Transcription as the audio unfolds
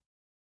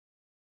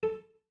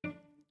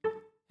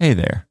Hey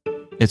there,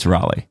 it's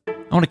Raleigh.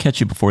 I want to catch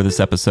you before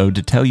this episode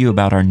to tell you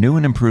about our new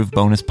and improved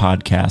bonus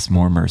podcast,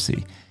 More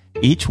Mercy.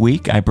 Each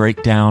week, I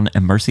break down a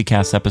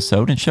MercyCast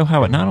episode and show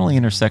how it not only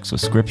intersects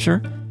with Scripture,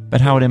 but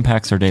how it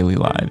impacts our daily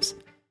lives.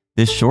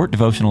 This short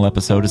devotional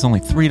episode is only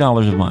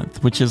 $3 a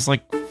month, which is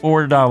like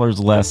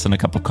 $4 less than a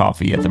cup of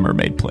coffee at the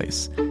Mermaid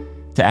Place.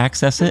 To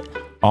access it,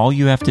 all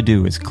you have to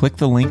do is click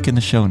the link in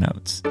the show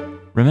notes.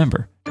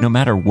 Remember, no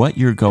matter what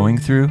you're going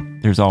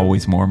through, there's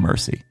always more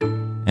mercy.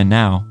 And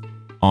now,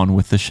 on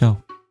with the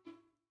show.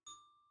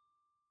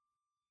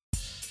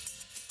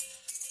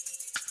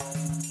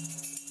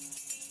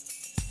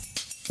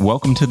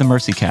 Welcome to the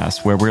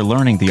MercyCast, where we're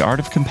learning the art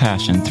of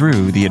compassion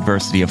through the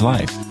adversity of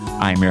life.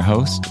 I am your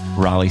host,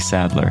 Raleigh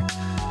Sadler.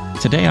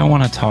 Today I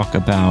want to talk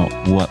about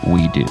what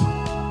we do.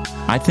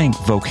 I think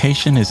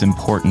vocation is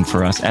important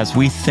for us as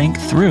we think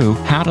through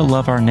how to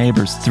love our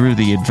neighbors through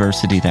the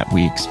adversity that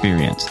we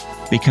experience.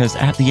 Because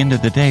at the end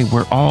of the day,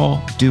 we're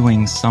all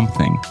doing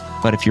something.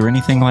 But if you're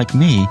anything like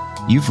me,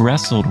 you've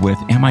wrestled with,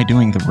 am I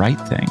doing the right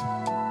thing?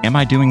 Am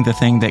I doing the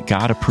thing that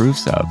God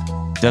approves of?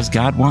 Does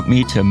God want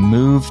me to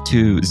move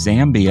to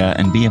Zambia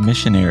and be a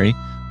missionary?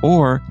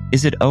 Or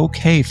is it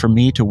okay for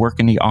me to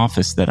work in the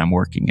office that I'm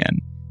working in?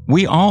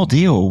 We all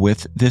deal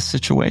with this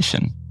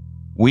situation.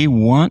 We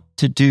want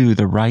to do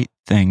the right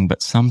thing,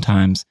 but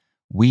sometimes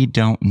we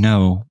don't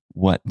know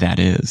what that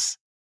is.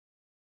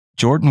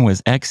 Jordan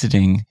was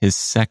exiting his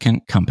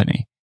second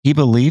company. He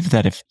believed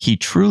that if he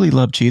truly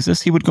loved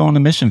Jesus, he would go on the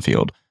mission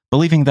field,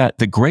 believing that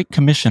the Great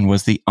Commission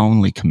was the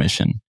only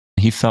commission.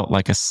 He felt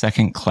like a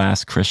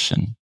second-class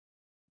Christian.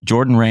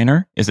 Jordan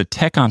Raynor is a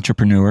tech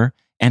entrepreneur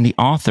and the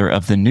author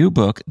of the new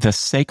book, The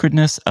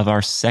Sacredness of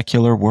Our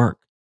Secular Work.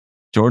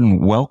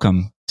 Jordan,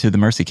 welcome to the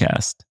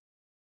MercyCast.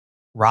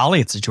 Raleigh,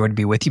 it's a joy to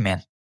be with you,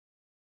 man.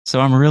 So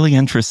I'm really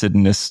interested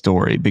in this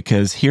story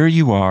because here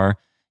you are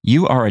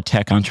a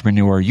tech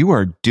entrepreneur, you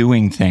are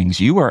doing things,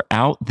 you are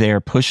out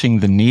there pushing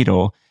the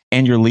needle,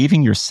 and you're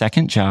leaving your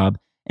second job,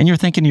 and you're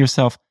thinking to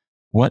yourself,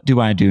 what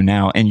do I do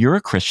now? And you're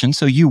a Christian,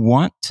 so you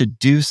want to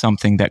do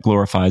something that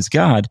glorifies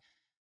God,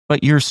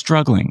 but you're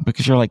struggling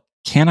because you're like,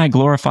 can I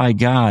glorify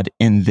God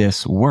in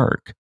this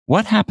work?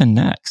 What happened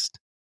next?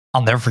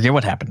 I'll never forget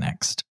what happened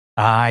next.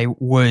 I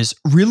was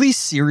really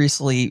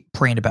seriously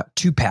praying about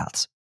two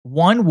paths.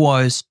 One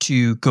was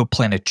to go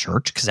plant a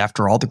church, because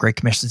after all, the Great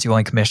Commission is the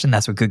only commission.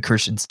 That's what good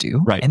Christians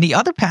do. Right. And the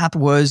other path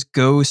was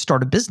go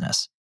start a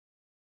business.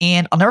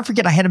 And I'll never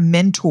forget, I had a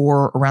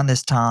mentor around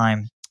this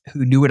time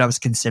who knew what I was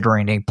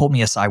considering. And he pulled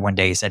me aside one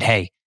day. He said,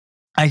 hey,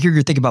 I hear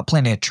you're thinking about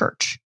planting a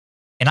church.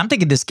 And I'm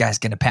thinking this guy's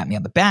going to pat me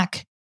on the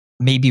back,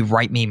 maybe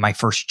write me my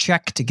first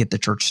check to get the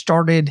church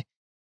started.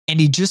 And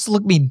he just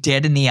looked me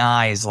dead in the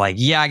eyes like,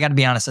 yeah, I got to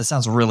be honest, that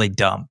sounds really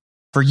dumb.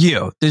 For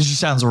you, this just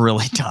sounds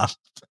really dumb.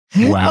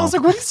 Wow. I was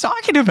like, what are you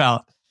talking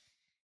about?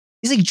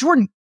 He's like,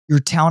 Jordan, you're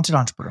a talented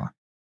entrepreneur.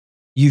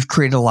 You've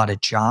created a lot of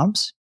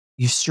jobs.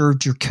 You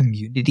served your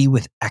community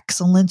with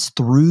excellence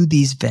through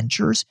these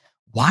ventures.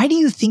 Why do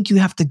you think you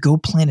have to go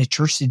plant a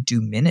church to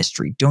do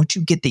ministry? Don't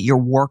you get that your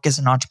work as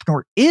an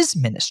entrepreneur is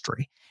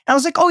ministry? And I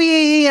was like, oh,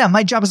 yeah.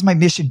 My job is my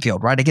mission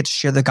field, right? I get to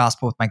share the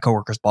gospel with my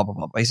coworkers, blah, blah,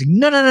 blah. He's like,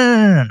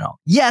 no.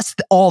 Yes,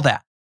 all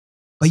that.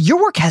 But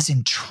your work has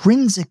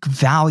intrinsic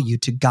value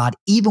to God,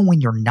 even when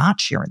you're not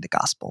sharing the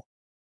gospel.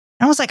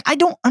 And I was like, I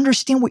don't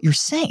understand what you're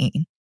saying.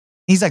 And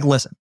he's like,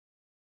 listen,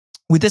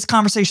 with this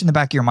conversation in the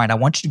back of your mind, I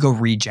want you to go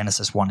read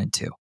Genesis 1 and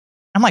 2.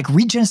 I'm like,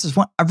 read Genesis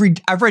 1? I've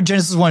read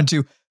Genesis 1 and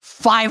 2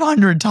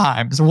 500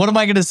 times. What am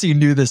I going to see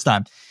new this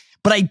time?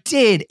 But I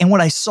did, and what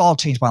I saw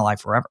changed my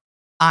life forever.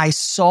 I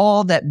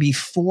saw that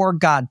before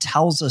God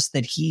tells us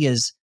that he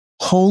is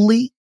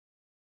holy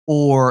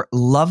or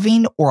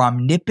loving or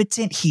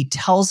omnipotent, he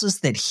tells us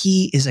that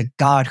he is a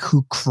God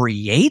who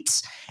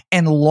creates.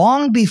 And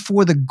long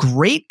before the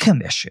Great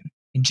Commission,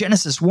 in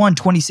Genesis 1,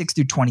 26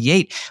 through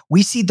 28,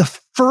 we see the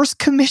first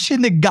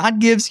commission that God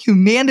gives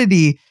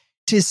humanity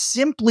to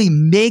simply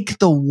make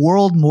the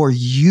world more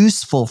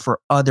useful for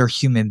other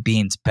human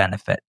beings'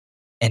 benefit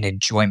and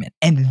enjoyment.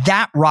 And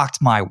that rocked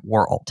my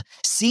world.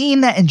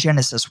 Seeing that in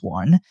Genesis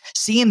 1,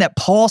 seeing that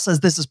Paul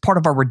says this is part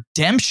of our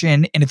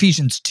redemption in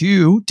Ephesians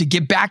 2 to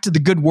get back to the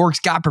good works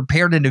God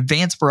prepared in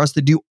advance for us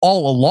to do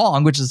all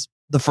along, which is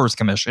the first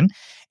commission.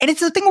 And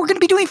it's the thing we're going to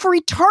be doing for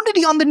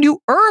eternity on the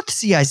new earth,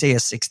 see Isaiah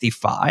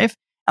 65.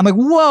 I'm like,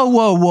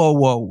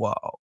 whoa.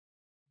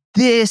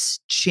 This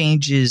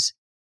changes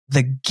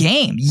the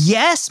game.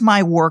 Yes,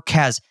 my work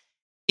has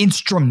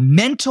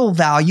instrumental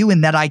value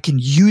in that I can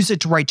use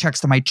it to write checks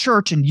to my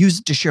church and use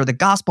it to share the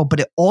gospel, but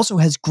it also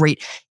has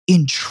great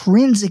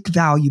intrinsic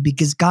value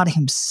because God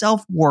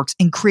himself works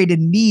and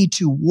created me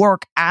to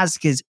work as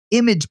his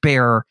image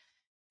bearer.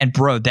 And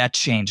bro, that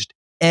changed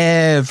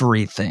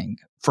everything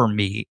for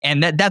me.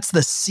 And that's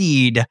the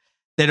seed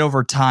that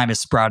over time has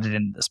sprouted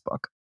into this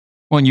book.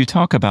 When you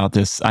talk about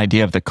this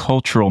idea of the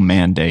cultural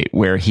mandate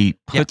where he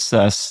puts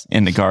us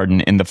in the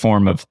garden in the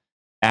form of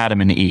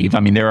Adam and Eve. I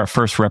mean, they're our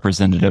first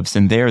representatives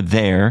and they're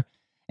there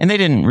and they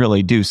didn't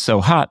really do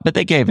so hot, but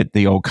they gave it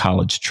the old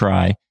college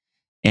try.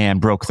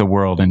 and broke the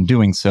world in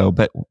doing so.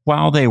 But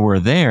while they were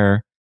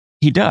there,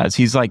 he does.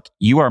 He's like,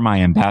 you are my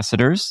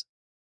ambassadors.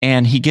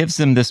 And he gives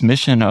them this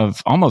mission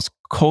of almost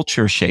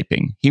culture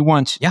shaping. He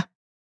wants,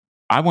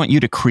 I want you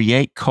to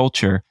create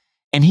culture.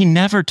 And he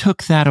never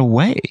took that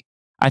away.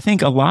 I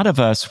think a lot of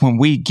us, when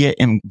we get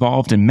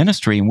involved in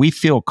ministry and we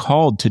feel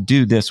called to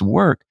do this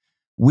work,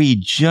 we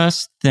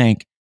just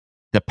think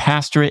the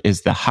pastorate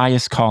is the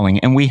highest calling.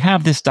 And we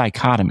have this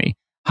dichotomy,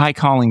 high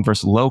calling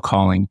versus low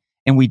calling.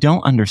 And we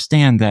don't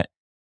understand that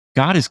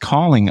God is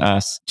calling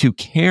us to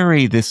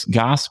carry this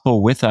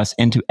gospel with us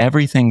into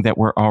everything that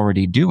we're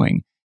already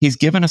doing. He's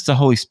given us the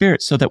Holy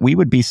Spirit so that we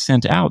would be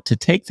sent out to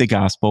take the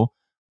gospel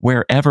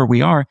wherever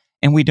we are.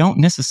 And we don't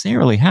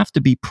necessarily have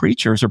to be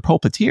preachers or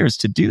pulpiteers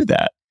to do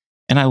that.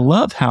 And I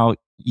love how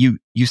you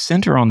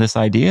center on this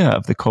idea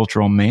of the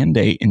cultural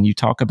mandate and you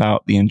talk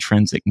about the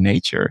intrinsic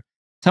nature.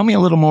 Tell me a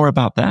little more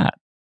about that.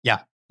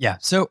 Yeah.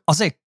 So I'll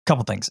say a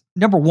couple things.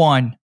 Number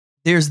one,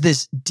 there's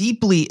this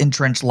deeply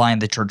entrenched lie in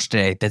the church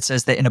today that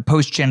says that in a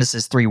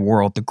post-Genesis 3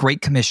 world, the Great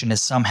Commission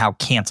has somehow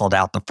canceled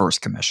out the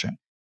First Commission.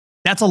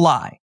 That's a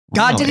lie.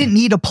 God didn't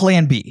need a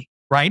plan B,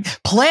 right?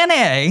 Plan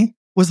A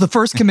was the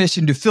first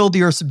commission to fill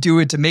the earth, subdue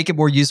it, to make it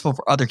more useful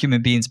for other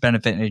human beings'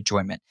 benefit and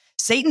enjoyment.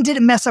 Satan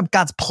didn't mess up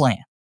God's plan,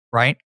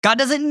 right? God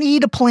doesn't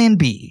need a plan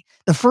B.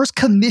 The first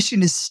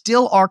commission is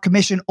still our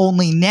commission,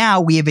 only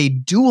now we have a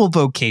dual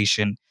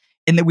vocation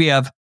in that we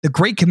have the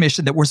Great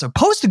Commission that we're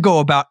supposed to go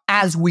about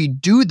as we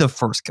do the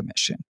first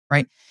commission,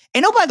 right?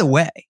 And oh, by the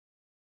way,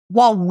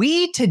 while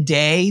we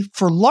today,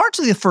 for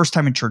largely the first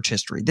time in church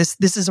history, this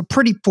is a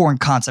pretty foreign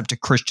concept to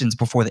Christians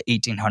before the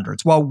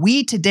 1800s. While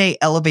we today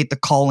elevate the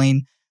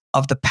calling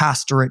of the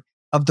pastorate,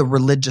 of the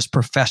religious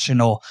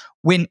professional,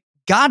 when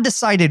God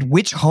decided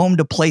which home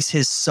to place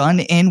his son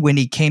in when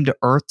he came to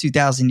earth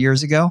 2,000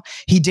 years ago,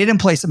 he didn't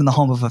place him in the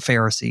home of a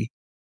Pharisee,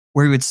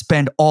 where he would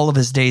spend all of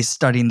his days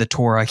studying the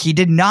Torah. He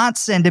did not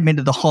send him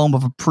into the home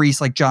of a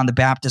priest like John the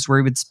Baptist, where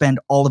he would spend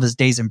all of his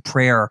days in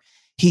prayer.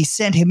 He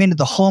sent him into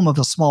the home of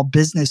a small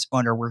business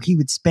owner where he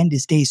would spend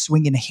his days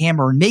swinging a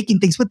hammer and making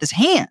things with his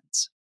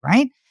hands,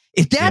 right?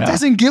 If that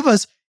doesn't give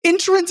us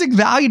intrinsic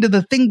value to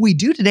the thing we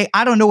do today,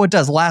 I don't know what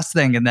does. Last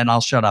thing, and then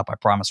I'll shut up. I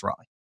promise,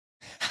 Raleigh.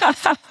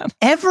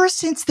 Ever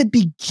since the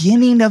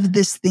beginning of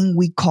this thing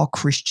we call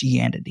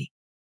Christianity,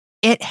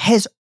 it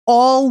has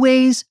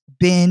always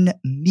been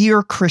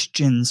mere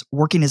Christians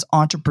working as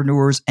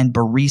entrepreneurs and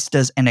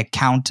baristas and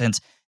accountants,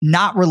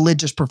 not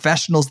religious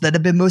professionals, that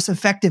have been most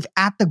effective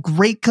at the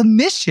Great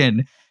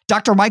Commission.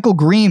 Dr. Michael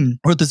Green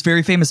wrote this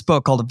very famous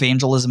book called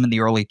Evangelism in the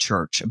Early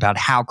Church about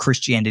how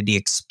Christianity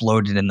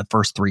exploded in the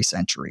first 3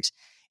 centuries.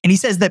 And he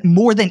says that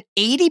more than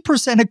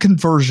 80% of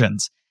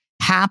conversions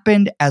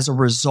happened as a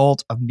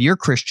result of mere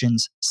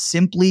Christians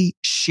simply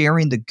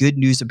sharing the good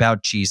news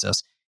about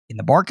Jesus in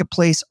the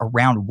marketplace,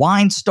 around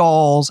wine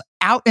stalls,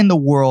 out in the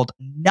world,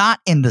 not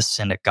in the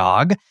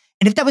synagogue.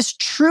 And if that was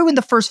true in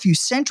the first few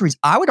centuries,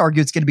 I would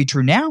argue it's going to be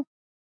true now,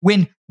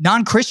 when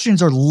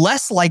non-Christians are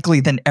less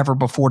likely than ever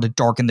before to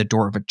darken the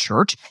door of a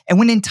church, and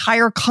when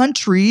entire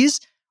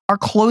countries are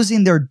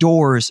closing their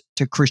doors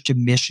to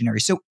Christian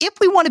missionaries. So if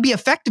we want to be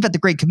effective at the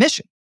Great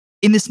Commission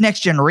in this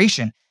next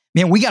generation,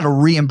 man, we got to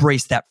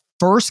re-embrace that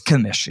first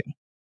commission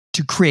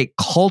to create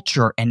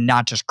culture and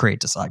not just create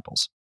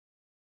disciples.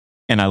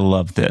 And I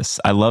love this.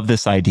 I love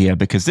this idea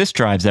because this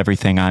drives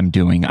everything I'm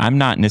doing. I'm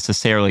not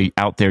necessarily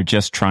out there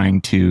just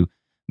trying to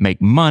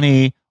make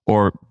money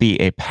or be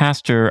a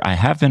pastor. I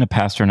have been a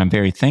pastor and I'm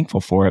very thankful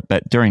for it.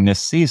 But during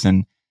this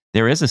season,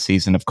 there is a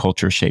season of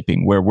culture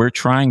shaping where we're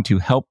trying to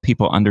help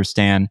people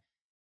understand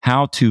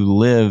how to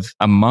live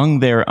among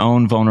their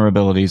own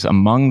vulnerabilities,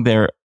 among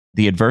the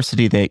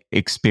adversity they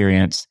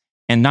experience,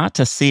 and not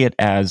to see it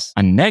as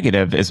a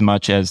negative as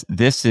much as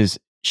this is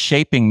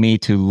shaping me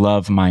to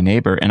love my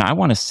neighbor. And I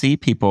want to see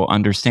people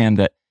understand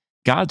that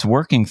God's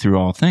working through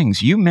all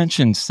things. You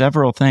mentioned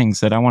several things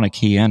that I want to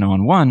key in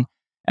on. One,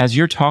 as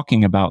you're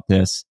talking about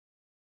this,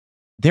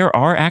 there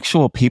are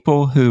actual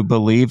people who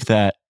believe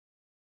that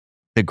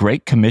the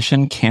Great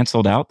Commission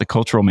canceled out the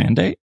cultural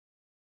mandate.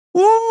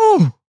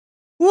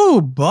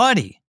 Woo,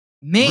 buddy.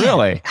 Man,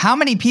 really? How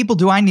many people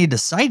do I need to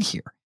cite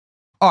here?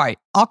 All right,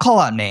 I'll call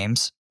out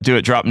names. Do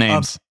it. Drop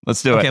names.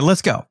 Let's do it. Okay,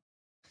 let's go.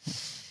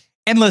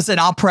 And listen,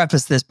 I'll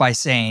preface this by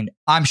saying,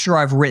 I'm sure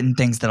I've written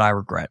things that I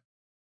regret,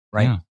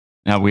 right?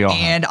 Yeah, we all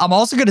And I'm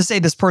also going to say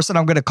this person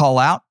I'm going to call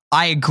out,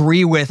 I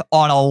agree with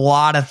on a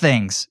lot of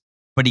things,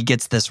 but he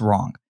gets this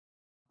wrong.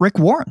 Rick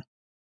Warren.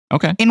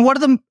 Okay. In one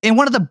of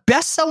the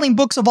best-selling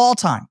books of all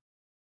time,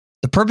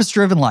 The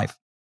Purpose-Driven Life,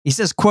 he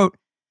says, quote,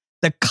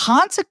 "The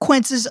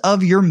consequences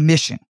of your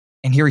mission,"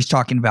 and here he's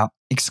talking about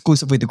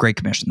exclusively the Great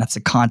Commission. That's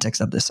the context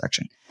of this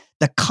section.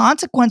 "The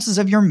consequences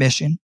of your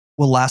mission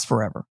will last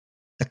forever.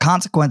 The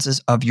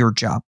consequences of your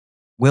job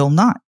will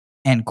not,"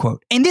 end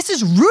quote. And this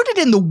is rooted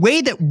in the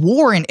way that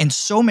Warren and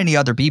so many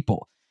other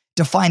people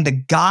define the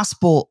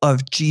gospel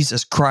of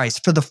Jesus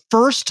Christ. For the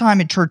first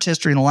time in church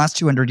history in the last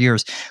 200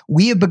 years,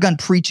 we have begun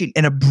preaching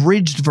an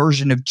abridged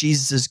version of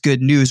Jesus'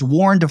 good news.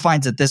 Warren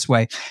defines it this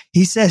way.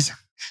 He says,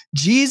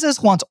 Jesus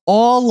wants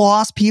all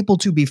lost people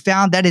to be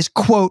found. That is,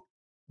 quote,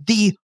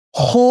 the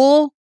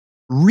whole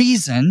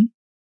reason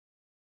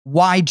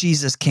why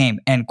Jesus came,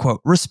 end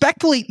quote.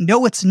 Respectfully,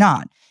 no, it's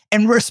not.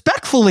 And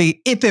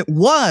respectfully, if it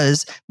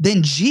was,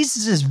 then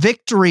Jesus'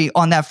 victory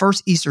on that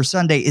first Easter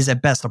Sunday is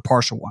at best a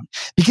partial one.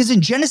 Because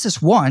in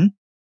Genesis 1,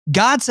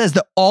 God says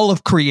that all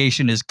of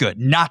creation is good,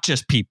 not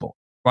just people,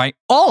 right?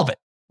 All of it.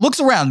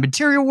 Looks around the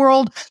material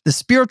world, the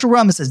spiritual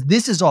realm, and says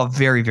this is all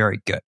very, very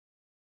good.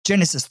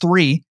 Genesis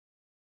 3,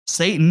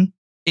 Satan,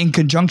 in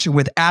conjunction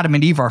with Adam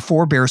and Eve, our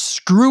forebears,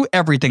 screw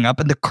everything up,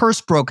 and the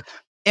curse broke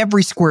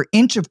every square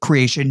inch of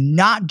creation,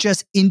 not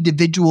just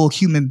individual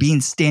human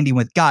beings standing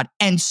with God.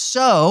 And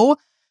so,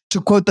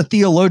 to quote the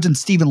theologian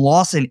Stephen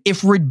Lawson,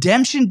 if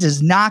redemption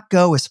does not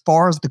go as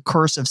far as the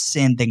curse of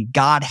sin, then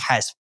God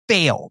has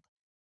failed.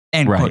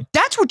 End quote.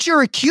 That's what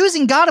you're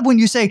accusing God of when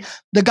you say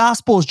the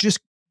gospel is just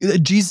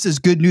Jesus'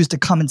 good news to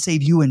come and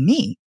save you and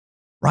me,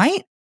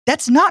 right?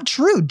 That's not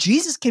true.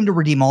 Jesus came to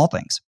redeem all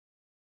things.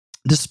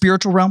 The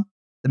spiritual realm,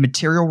 the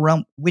material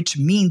realm, which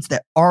means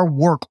that our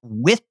work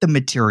with the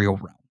material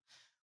realm,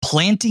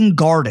 planting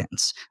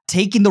gardens,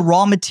 taking the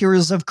raw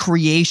materials of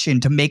creation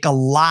to make a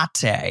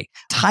latte,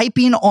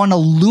 typing on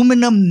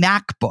aluminum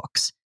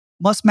MacBooks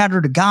must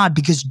matter to God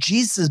because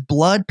Jesus'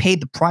 blood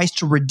paid the price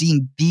to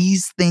redeem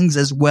these things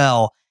as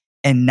well,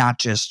 and not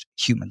just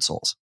human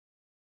souls.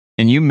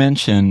 And you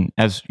mentioned,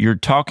 as you're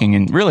talking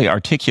and really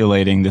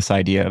articulating this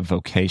idea of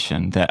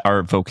vocation, that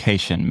our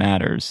vocation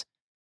matters.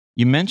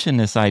 You mentioned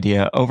this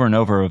idea over and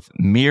over of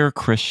mere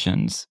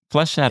Christians.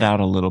 Flesh that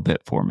out a little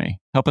bit for me.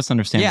 Help us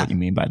understand what you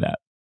mean by that.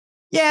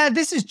 Yeah,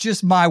 this is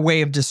just my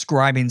way of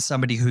describing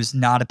somebody who's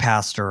not a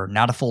pastor,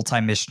 not a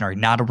full-time missionary,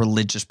 not a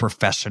religious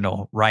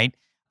professional, right?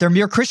 They're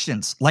mere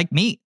Christians like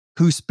me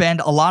who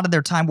spend a lot of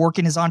their time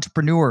working as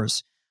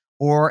entrepreneurs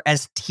or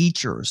as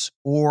teachers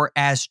or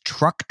as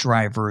truck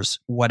drivers,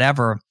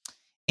 whatever.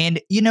 And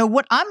you know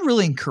what I'm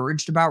really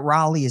encouraged about,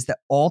 Raleigh, is that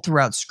all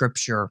throughout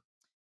Scripture,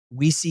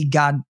 we see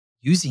God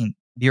using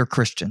mere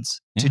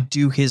Christians to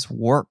do his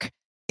work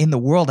in the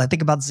world. I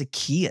think about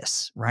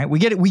Zacchaeus, right? We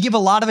give a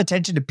lot of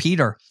attention to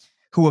Peter,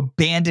 who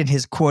abandoned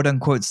his quote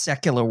unquote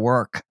secular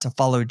work to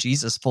follow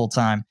Jesus full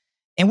time.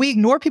 And we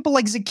ignore people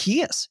like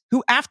Zacchaeus,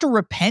 who after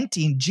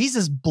repenting,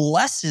 Jesus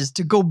blesses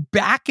to go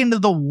back into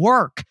the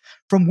work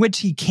from which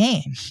he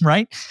came,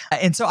 right?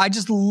 And so I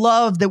just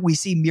love that we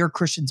see mere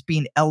Christians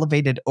being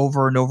elevated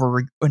over and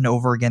over and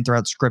over again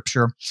throughout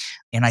Scripture.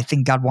 And I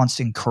think God wants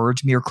to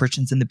encourage mere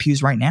Christians in the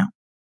pews right now.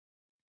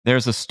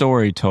 There's a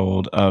story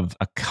told of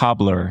a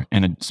cobbler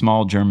in a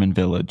small German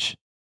village.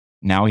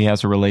 Now he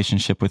has a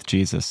relationship with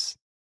Jesus.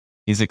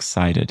 He's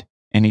excited,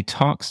 and he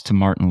talks to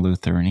Martin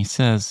Luther, and he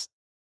says,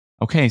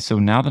 okay, so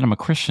now that I'm a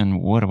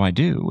Christian, what do I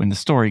do? And the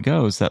story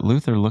goes that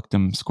Luther looked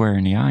him square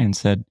in the eye and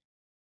said,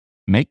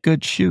 make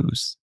good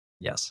shoes.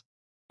 Yes.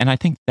 And I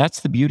think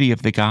that's the beauty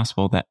of the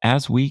gospel, that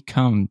as we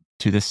come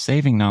to the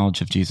saving knowledge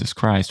of Jesus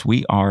Christ,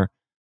 we are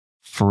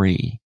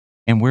free,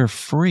 and we're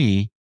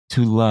free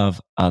to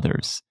love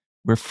others.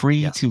 We're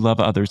free to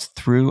love others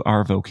through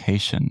our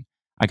vocation.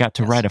 I got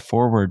to write a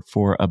foreword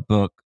for a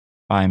book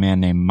by a man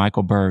named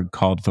Michael Berg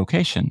called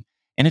Vocation.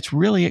 And it's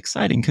really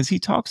exciting because he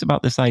talks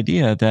about this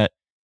idea that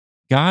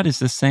God is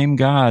the same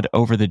God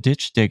over the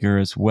ditch digger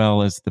as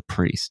well as the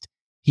priest.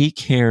 He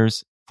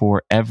cares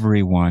for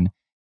everyone,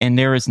 and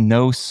there is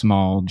no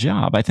small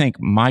job. I think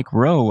Mike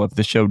Rowe of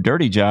the show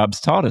Dirty Jobs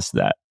taught us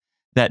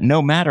that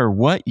no matter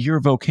what your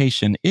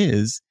vocation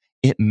is,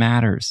 it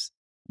matters.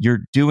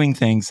 You're doing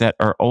things that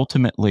are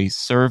ultimately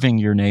serving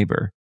your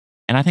neighbor.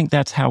 And I think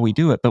that's how we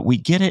do it. But we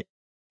get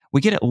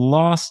it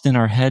lost in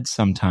our heads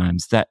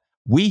sometimes that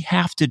we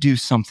have to do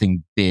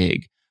something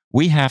big.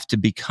 We have to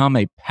become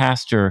a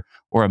pastor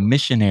or a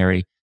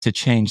missionary to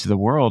change the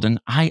world. And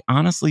I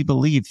honestly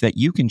believe that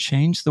you can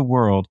change the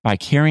world by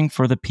caring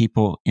for the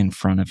people in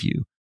front of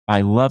you,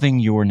 by loving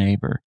your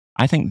neighbor.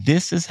 I think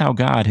this is how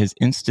God has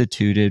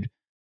instituted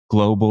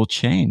global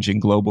change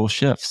and global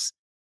shifts.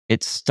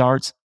 It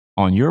starts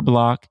on your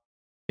block.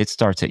 It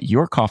starts at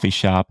your coffee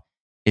shop.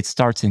 It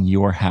starts in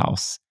your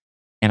house.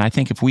 And I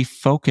think if we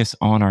focus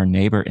on our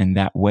neighbor in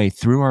that way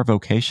through our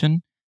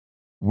vocation,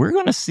 we're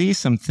going to see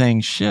some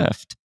things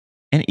shift.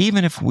 And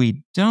even if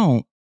we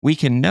don't, we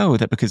can know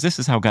that because this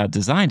is how God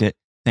designed it,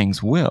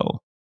 things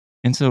will.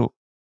 And so,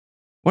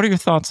 what are your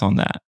thoughts on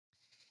that?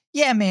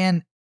 Yeah,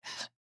 man.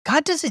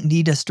 God doesn't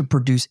need us to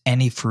produce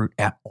any fruit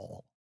at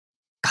all.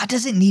 God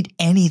doesn't need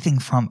anything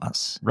from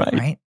us,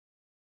 right?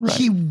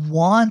 He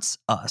wants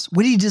us.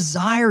 What he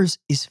desires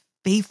is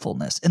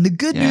faithfulness. And the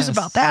good news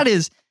about that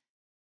is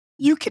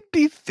you can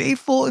be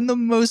faithful in the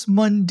most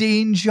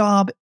mundane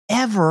job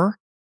ever.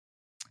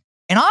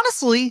 And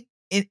honestly,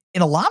 in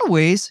a lot of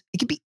ways, it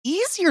can be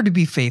easier to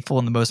be faithful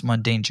in the most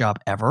mundane job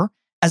ever,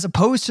 as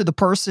opposed to the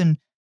person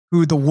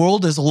who the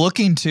world is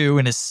looking to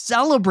and is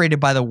celebrated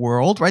by the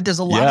world, right? There's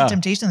a lot of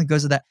temptation that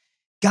goes with that.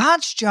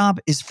 God's job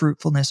is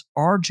fruitfulness.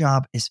 Our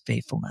job is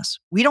faithfulness.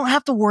 We don't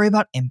have to worry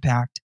about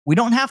impact. We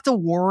don't have to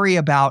worry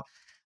about,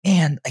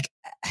 man, like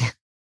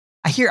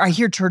I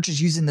hear churches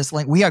using this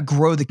language. We got to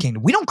grow the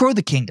kingdom. We don't grow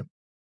the kingdom.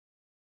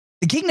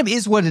 The kingdom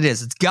is what it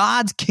is. It's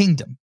God's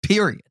kingdom,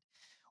 period.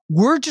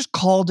 We're just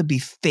called to be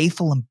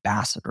faithful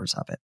ambassadors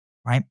of it,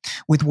 right?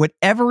 With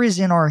whatever is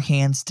in our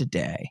hands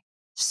today,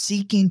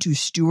 seeking to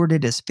steward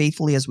it as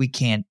faithfully as we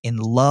can in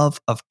love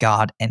of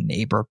God and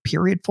neighbor,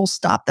 period, full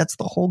stop. That's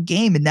the whole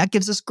game. And that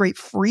gives us great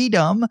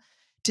freedom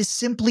to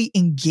simply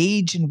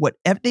engage in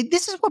whatever.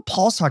 This is what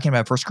Paul's talking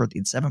about in 1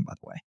 Corinthians 7, by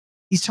the way.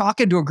 He's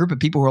talking to a group of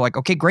people who are like,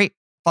 okay, great,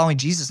 following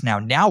Jesus now.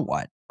 Now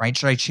what, right?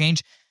 Should I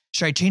change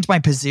my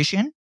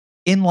position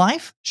in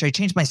life? Should I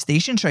change my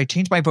station? Should I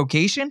change my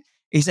vocation?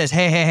 He says,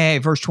 hey,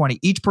 verse 20,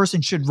 each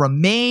person should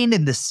remain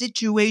in the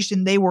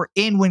situation they were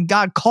in when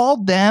God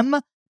called them,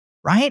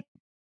 right?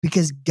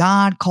 Because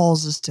God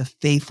calls us to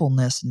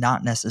faithfulness,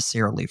 not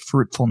necessarily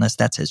fruitfulness.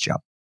 That's his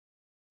job.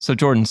 So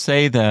Jordan,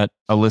 say that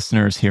a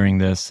listener is hearing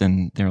this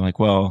and they're like,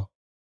 well,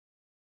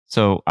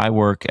 so I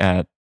work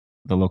at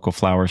the local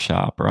flower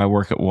shop, or I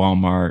work at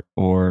Walmart,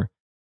 or,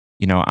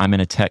 I'm in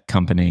a tech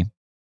company.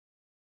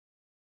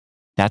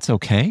 That's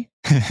okay.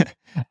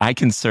 I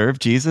can serve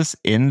Jesus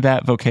in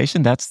that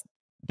vocation.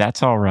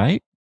 That's all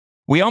right.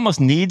 We almost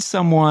need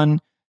someone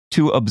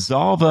to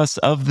absolve us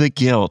of the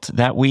guilt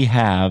that we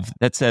have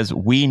that says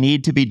we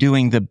need to be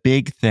doing the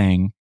big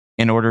thing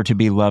in order to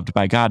be loved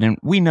by God. And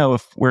we know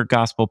if we're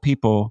gospel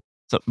people,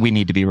 so we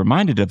need to be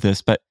reminded of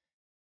this, but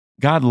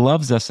God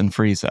loves us and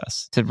frees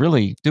us to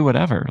really do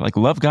whatever, like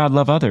love God,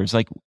 love others.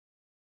 Like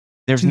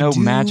there's no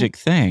magic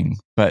thing,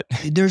 but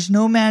there's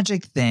no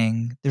magic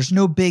thing. There's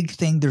no big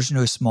thing. There's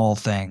no small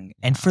thing.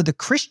 And for the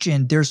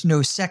Christian, there's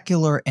no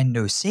secular and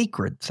no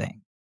sacred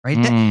thing,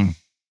 right?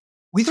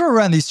 We throw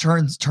around these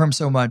terms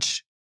so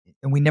much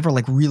and we never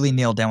really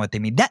nail down what they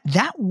mean.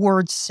 That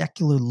word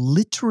secular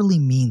literally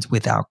means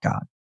without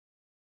God.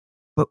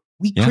 But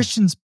we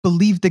Christians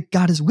believe that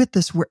God is with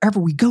us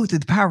wherever we go through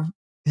the power of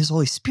his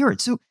Holy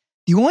Spirit. So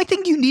the only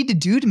thing you need to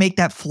do to make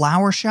that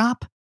flower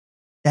shop,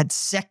 that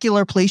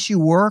secular place you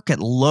work at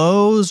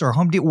Lowe's or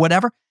Home Depot,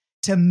 whatever,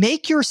 to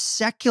make your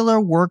secular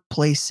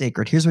workplace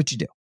sacred, here's what you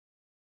do.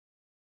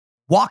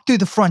 Walk through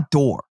the front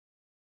door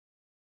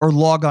or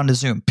log on to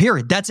Zoom,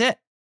 period. That's it.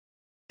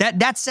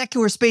 That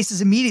secular space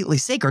is immediately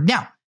sacred.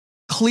 Now,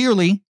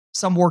 clearly,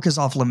 some work is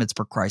off limits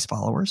for Christ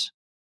followers.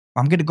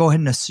 I'm going to go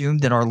ahead and assume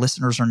that our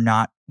listeners are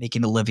not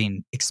making a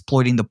living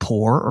exploiting the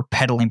poor or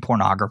peddling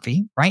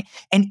pornography, right?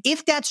 And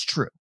if that's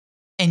true,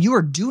 and you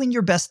are doing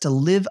your best to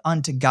live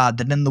unto God,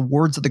 then in the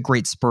words of the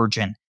great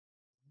Spurgeon,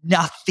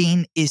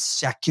 nothing is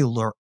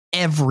secular,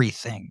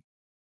 everything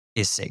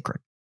is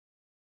sacred.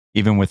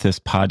 Even with this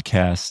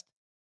podcast,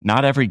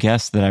 not every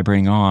guest that I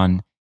bring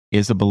on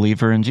is a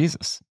believer in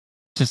Jesus.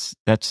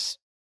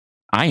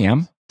 I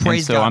am.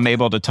 Praise God. I'm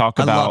able to talk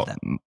about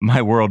my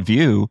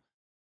worldview.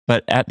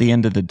 But at the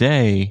end of the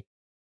day,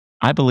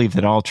 I believe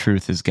that all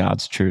truth is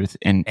God's truth.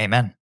 And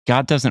amen.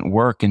 God doesn't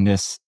work in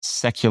this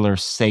secular,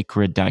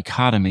 sacred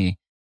dichotomy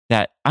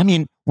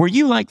were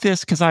you like this?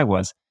 Because I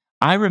was.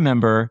 I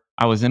remember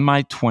I was in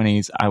my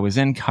 20s. I was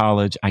in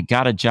college. I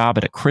got a job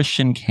at a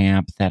Christian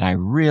camp that I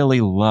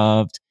really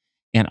loved.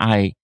 And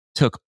I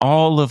took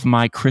all of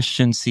my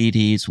Christian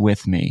CDs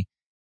with me.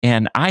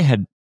 And I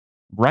had,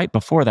 right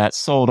before that,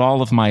 sold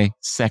all of my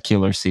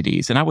secular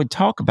CDs. And I would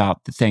talk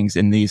about the things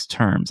in these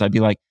terms. I'd be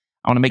like,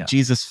 I want to make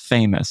Jesus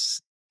famous.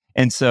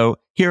 And so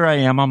here I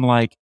am. I'm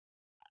like,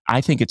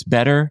 I think it's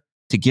better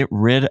to get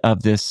rid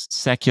of this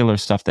secular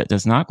stuff that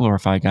does not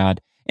glorify God.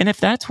 And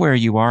if that's where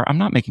you are, I'm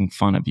not making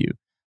fun of you.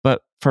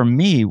 But for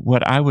me,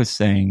 what I was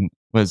saying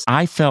was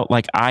I felt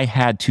like I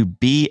had to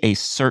be a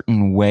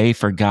certain way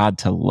for God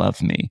to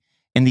love me.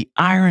 And the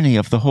irony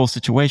of the whole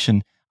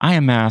situation, I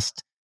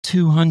amassed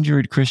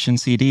 200 Christian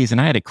CDs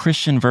and I had a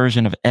Christian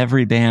version of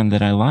every band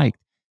that I liked.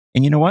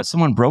 And you know what?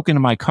 Someone broke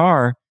into my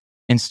car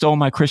and stole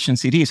my Christian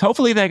CDs.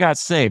 Hopefully they got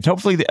saved.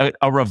 Hopefully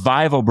a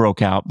revival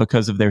broke out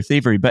because of their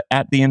thievery. But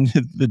at the end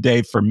of the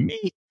day, for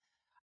me,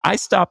 I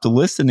stopped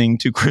listening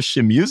to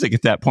Christian music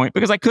at that point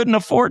because I couldn't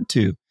afford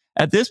to.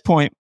 At this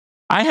point,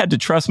 I had to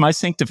trust my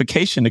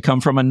sanctification to come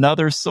from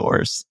another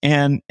source.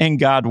 And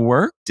God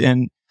worked.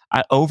 And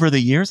over the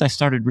years, I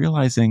started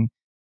realizing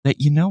that,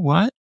 you know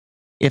what?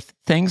 If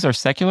things are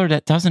secular,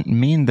 that doesn't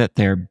mean that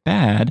they're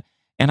bad.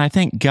 And I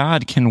think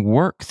God can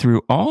work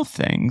through all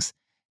things.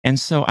 And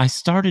so I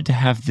started to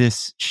have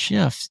this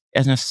shift,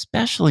 and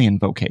especially in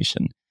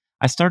vocation.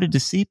 I started to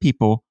see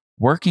people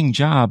working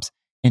jobs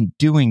and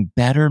doing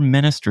better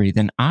ministry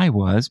than I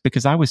was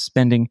because I was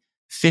spending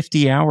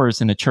 50 hours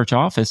in a church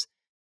office,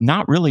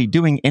 not really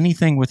doing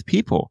anything with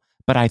people.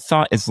 But I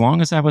thought as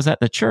long as I was at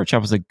the church, I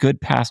was a good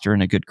pastor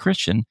and a good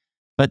Christian.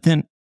 But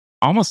then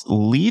almost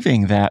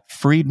leaving that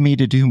freed me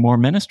to do more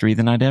ministry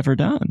than I'd ever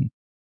done.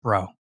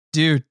 Bro,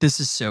 dude, this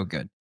is so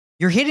good.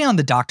 You're hitting on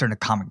the doctrine of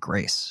common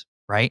grace,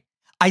 right?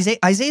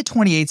 Isaiah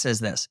 28 says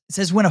this. It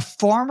says, when a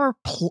farmer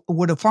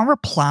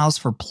plows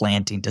for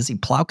planting, does he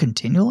plow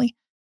continually?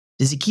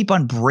 Does he keep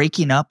on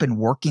breaking up and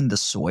working the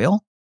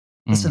soil?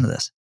 Listen to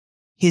this.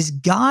 His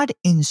God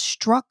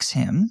instructs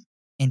him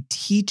and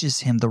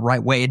teaches him the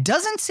right way. It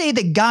doesn't say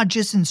that God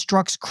just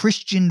instructs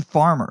Christian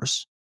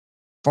farmers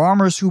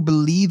who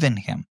believe in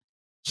him.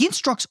 He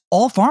instructs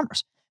all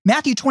farmers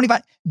Matthew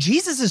 25,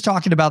 Jesus is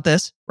talking about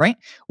this, right?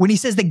 When he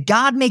says that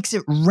God makes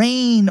it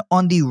rain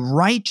on the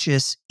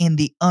righteous and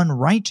the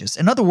unrighteous.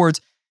 In other words,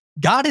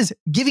 God is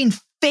giving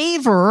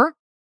favor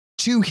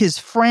to his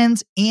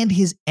friends and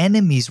his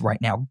enemies right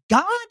now.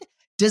 God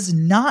does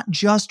not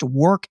just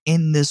work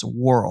in this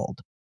world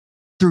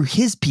through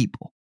his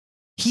people.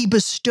 He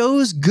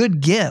bestows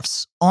good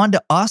gifts onto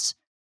us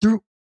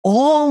through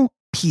all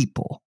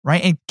people,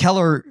 right? And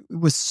Keller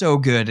was so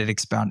good at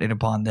expounding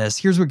upon this.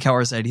 Here's what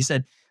Keller said. He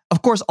said,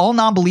 of course, all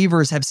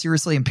non-believers have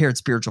seriously impaired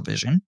spiritual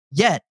vision,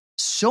 yet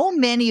so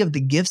many of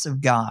the gifts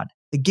of God,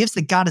 the gifts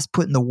that God has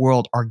put in the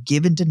world, are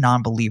given to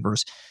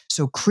non-believers.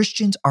 So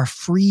Christians are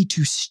free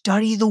to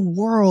study the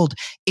world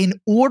in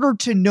order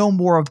to know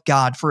more of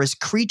God. For as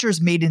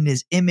creatures made in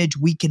his image,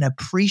 we can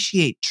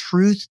appreciate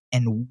truth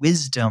and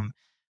wisdom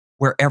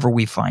wherever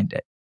we find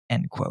it.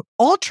 End quote.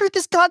 All truth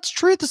is God's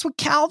truth. That's what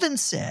Calvin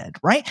said,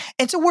 right?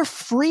 And so we're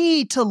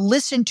free to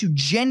listen to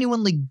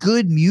genuinely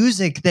good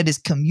music that is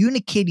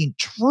communicating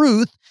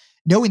truth,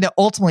 knowing that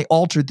ultimately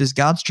all truth is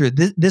God's truth.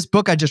 This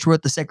book I just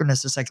wrote, The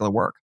Sacredness of Secular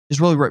Work, is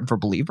really written for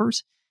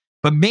believers.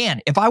 But man,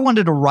 if I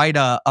wanted to write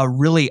a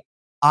really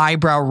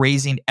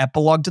eyebrow-raising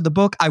epilogue to the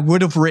book, I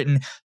would have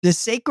written The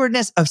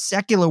Sacredness of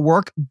Secular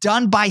Work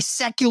done by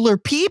secular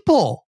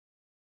people.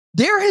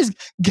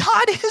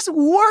 God is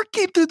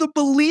working through the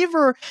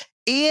believer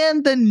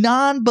and the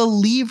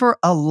non-believer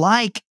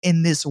alike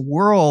in this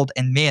world.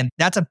 And man,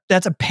 that's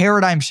a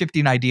paradigm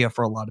shifting idea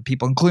for a lot of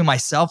people, including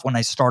myself, when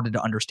I started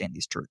to understand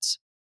these truths.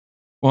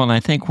 Well, and I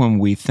think when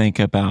we think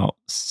about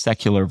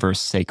secular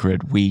versus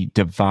sacred, we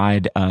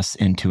divide us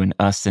into an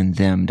us and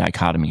them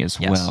dichotomy as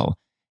well.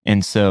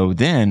 And so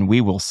then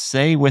we will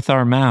say with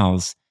our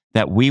mouths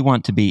that we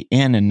want to be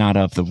in and not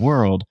of the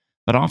world,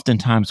 but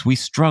oftentimes we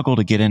struggle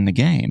to get in the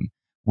game.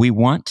 We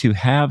want to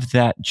have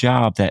that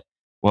job that,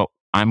 well,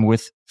 I'm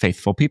with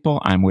faithful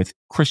people, I'm with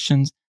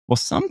Christians. Well,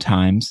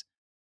 sometimes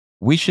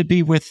we should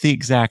be with the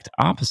exact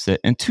opposite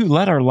and to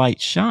let our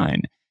light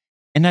shine.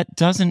 And that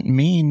doesn't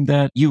mean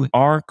that you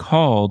are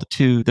called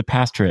to the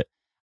pastorate.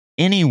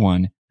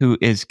 Anyone who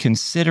is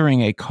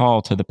considering a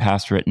call to the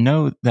pastorate,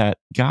 know that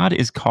God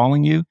is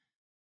calling you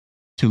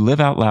to live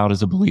out loud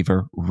as a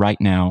believer right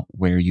now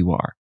where you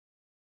are.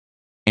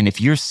 And if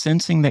you're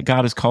sensing that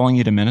God is calling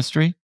you to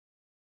ministry,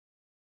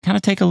 kind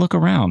of take a look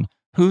around.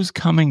 Who's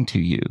coming to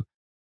you?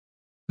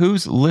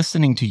 Who's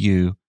listening to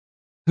you?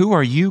 Who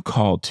are you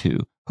called to?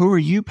 Who are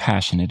you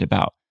passionate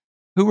about?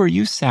 Who are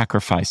you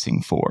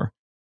sacrificing for?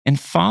 And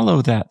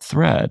follow that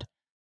thread.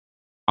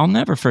 I'll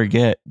never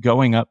forget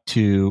going up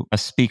to a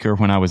speaker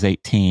when I was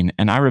 18.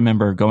 And I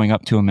remember going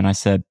up to him and I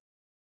said,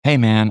 hey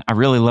man, I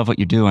really love what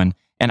you're doing.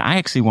 And I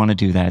actually want to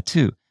do that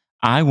too.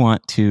 I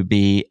want to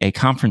be a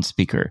conference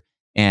speaker.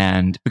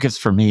 And because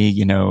for me,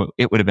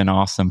 it would have been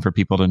awesome for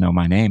people to know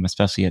my name,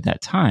 especially at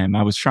that time.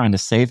 I was trying to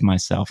save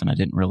myself and I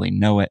didn't really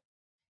know it.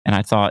 And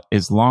I thought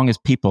as long as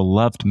people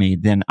loved me,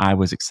 then I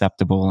was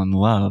acceptable and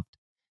loved.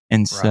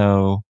 And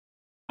so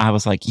I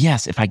was like,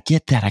 yes, if I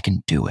get that, I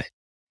can do it.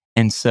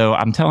 And so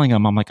I'm telling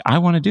him, I'm like, I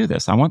want to do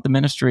this. I want the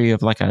ministry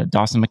of like a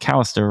Dawson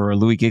McAllister or a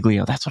Louis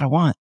Giglio. That's what I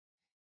want.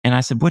 And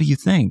I said, what do you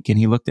think? And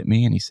he looked at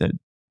me and he said,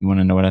 you want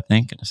to know what I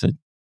think? And I said,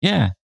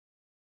 yeah,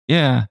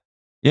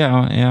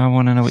 I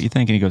want to know what you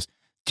think. And he goes,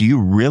 do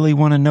you really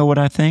want to know what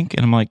I think?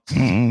 And I'm like,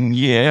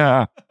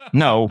 yeah,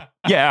 no.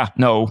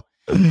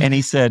 And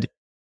he said,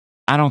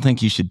 I don't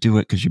think you should do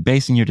it because you're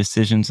basing your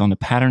decisions on the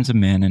patterns of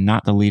men and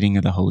not the leading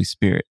of the Holy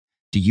Spirit.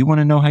 Do you want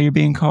to know how you're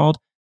being called?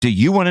 Do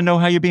you want to know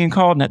how you're being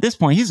called? And at this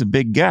point, he's a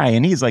big guy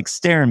and he's like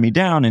staring me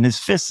down and his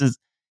fists,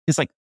 his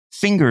like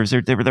fingers,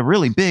 they're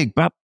really big,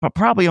 but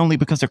probably only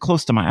because they're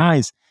close to my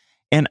eyes.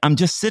 And I'm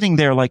just sitting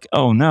there like,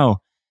 oh no.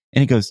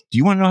 And he goes, do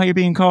you want to know how you're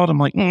being called? I'm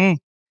like, And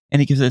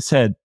he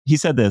said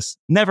this,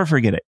 never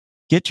forget it.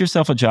 Get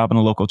yourself a job in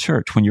a local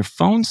church. When your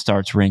phone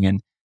starts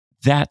ringing,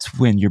 that's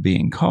when you're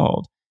being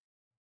called.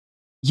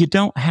 You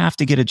don't have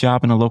to get a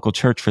job in a local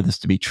church for this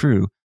to be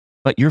true,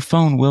 but your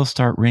phone will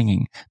start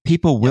ringing.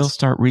 People will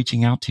start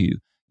reaching out to you.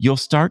 You'll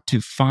start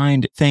to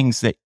find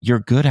things that you're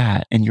good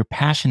at and you're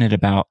passionate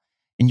about,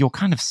 and you'll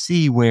kind of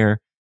see where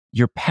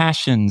your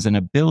passions and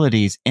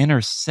abilities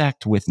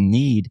intersect with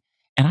need.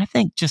 And I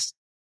think just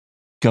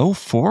go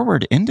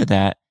forward into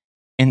that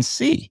and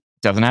see.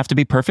 It doesn't have to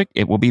be perfect.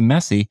 It will be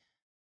messy,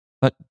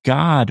 but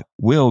God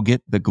will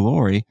get the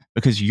glory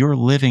because you're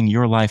living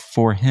your life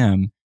for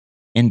him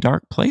in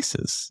dark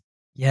places.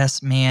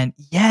 Yes, man.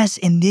 Yes.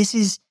 And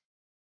this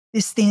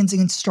stands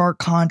in stark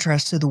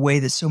contrast to the way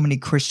that so many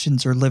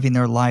Christians are living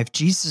their life.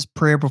 Jesus'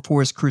 prayer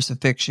before his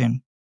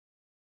crucifixion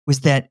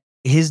was that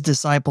his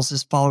disciples,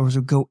 his followers,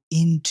 would go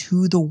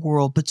into the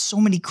world. But so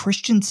many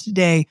Christians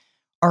today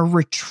are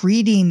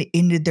retreating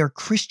into their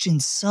Christian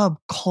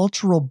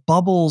subcultural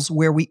bubbles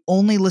where we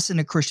only listen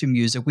to Christian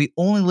music. We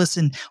only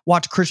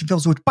watch Christian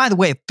films, which, by the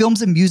way,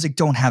 films and music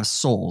don't have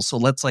souls. So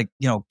let's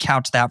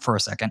couch that for a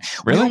second.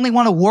 Really? We only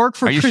want to work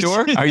for Christian.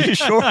 Sure? Are you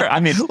sure? I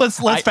mean, let's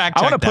fact check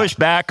I want to push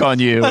back on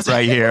you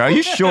right here. Are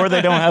you sure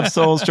they don't have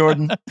souls,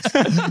 Jordan?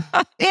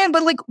 But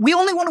we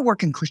only want to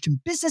work in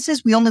Christian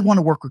businesses. We only want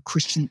to work with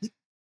Christian.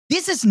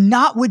 This is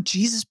not what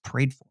Jesus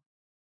prayed for.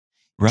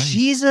 Right.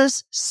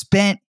 Jesus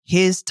spent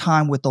his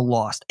time with the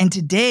lost. And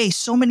today,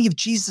 so many of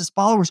Jesus'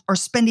 followers are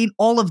spending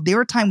all of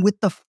their time with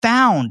the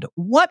found.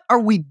 What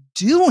are we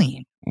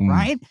doing,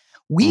 right?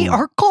 We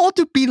are called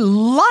to be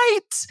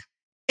light.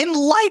 And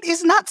light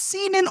is not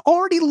seen in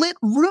already lit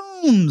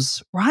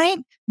rooms, right?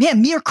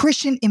 Man, mere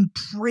Christian,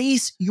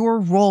 embrace your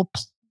role,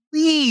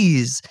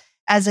 please,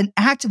 as an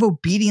act of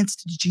obedience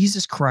to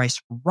Jesus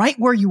Christ right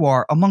where you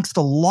are amongst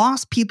the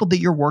lost people that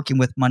you're working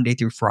with Monday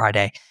through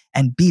Friday,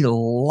 and be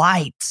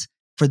light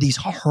for these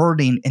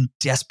hurting and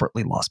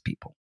desperately lost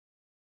people.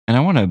 And I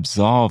want to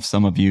absolve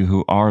some of you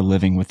who are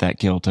living with that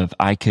guilt of,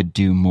 I could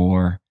do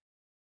more,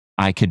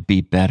 I could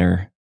be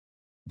better.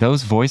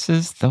 Those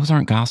voices, those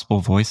aren't gospel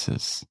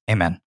voices.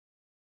 Amen.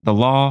 The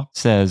law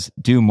says,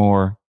 do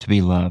more to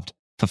be loved.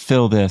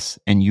 Fulfill this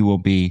and you will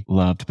be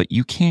loved. But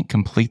you can't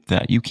complete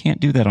that. You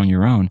can't do that on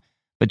your own.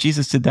 But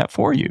Jesus did that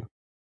for you.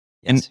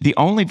 Yes. And the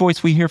only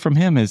voice we hear from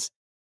him is,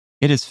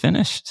 it is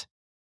finished.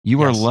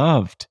 You are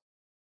loved.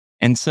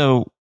 And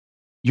so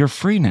you're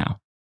free now.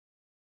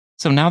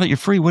 So now that you're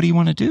free, what do you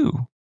want to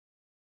do?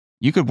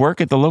 You could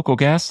work at the local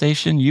gas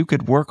station. You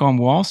could work on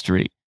Wall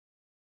Street.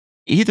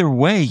 Either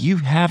way, you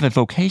have a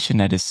vocation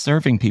that is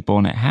serving people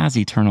and it has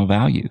eternal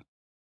value.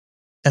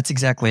 That's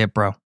exactly it,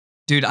 bro.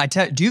 Dude,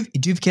 do you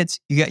have kids?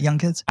 You got young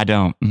kids? I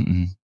don't.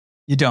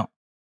 You don't.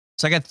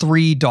 So I got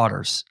 3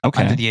 daughters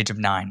under the age of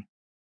 9.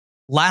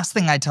 Last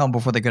thing I tell them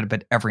before they go to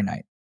bed every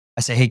night,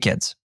 I say, hey,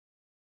 kids,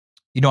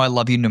 you know I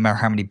love you no matter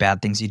how many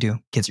bad things you do.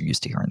 Kids are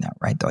used to hearing that,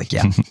 right? They're like,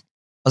 yeah. I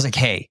was like,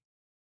 hey,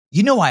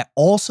 you know I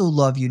also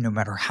love you no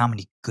matter how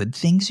many good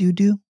things you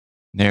do.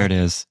 There it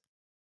is.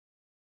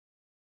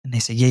 And they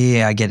say,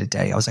 yeah, I get it,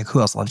 Daddy. I was like, who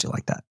else loves you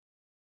like that?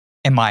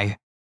 And my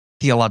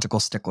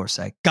theological sticklers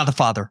say, God the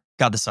Father,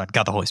 God the Son,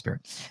 God the Holy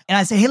Spirit. And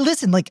I say, hey,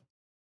 listen, like,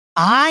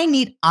 I'm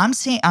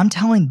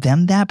telling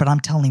them that, but I'm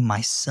telling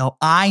myself,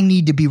 I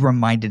need to be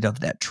reminded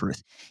of that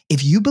truth.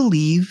 If you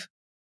believe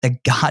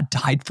that God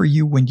died for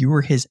you when you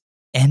were his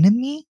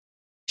enemy,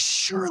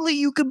 surely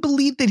you could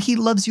believe that he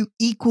loves you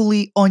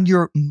equally on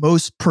your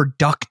most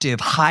productive,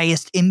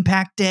 highest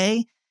impact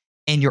day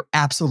and your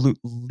absolute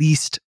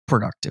least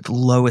productive,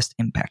 lowest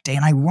impact day.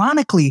 And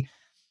ironically,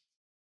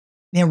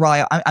 man,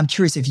 Raleigh, I'm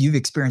curious if you've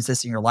experienced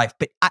this in your life,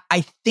 but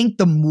I think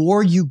the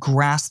more you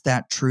grasp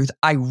that truth,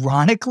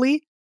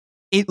 ironically,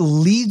 it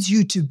leads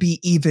you to be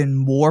even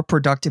more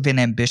productive and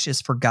ambitious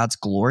for God's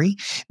glory,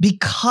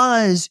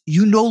 because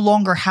you no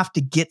longer have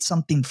to get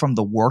something from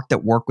the work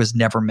that work was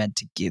never meant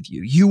to give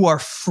you. You are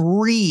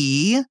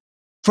free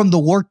from the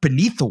work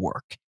beneath the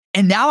work.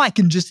 And now I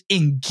can just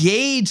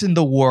engage in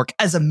the work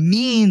as a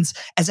means,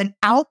 as an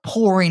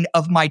outpouring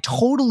of my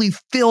totally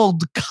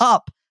filled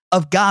cup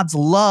of God's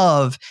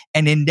love,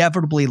 and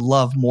inevitably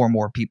love more and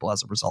more people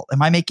as a result.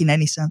 Am I making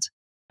any sense?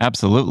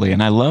 Absolutely.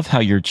 And I love how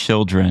your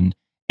children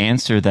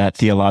answer that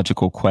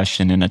theological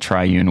question in a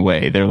triune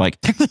way. They're like,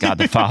 God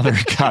the Father,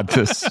 God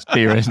the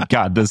Spirit,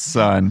 God the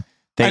Son.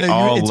 They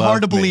all it's love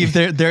hard to me. believe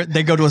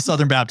they go to a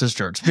Southern Baptist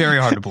church. Very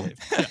hard to believe.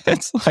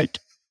 It's like,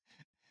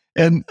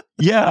 and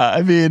yeah,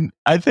 I mean,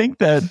 I think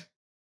that,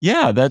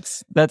 yeah,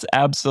 that's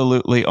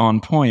absolutely on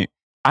point.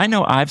 I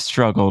know I've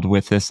struggled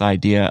with this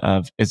idea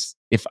of,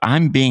 if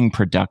I'm being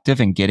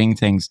productive and getting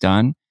things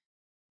done,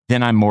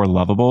 then I'm more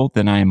lovable,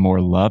 then I am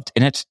more loved.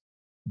 And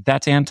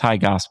that's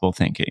anti-gospel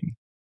thinking.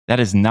 That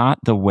is not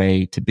the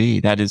way to be.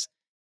 That's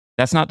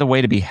not the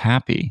way to be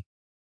happy.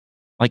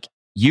 Like,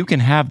 you can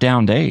have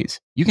down days.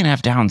 You can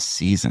have down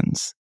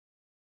seasons.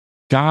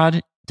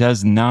 God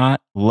does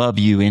not love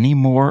you any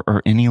more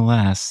or any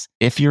less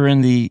if you're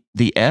in the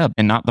ebb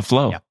and not the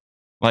flow. Yeah.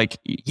 Like,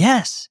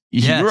 yes,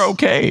 you're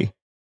okay.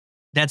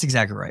 That's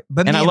exactly right.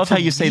 But I love how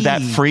you say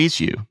that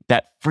frees you.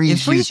 That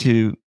frees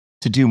you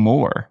to do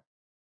more.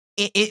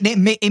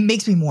 It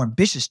makes me more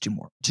ambitious to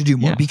do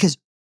more, because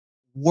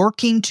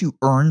working to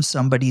earn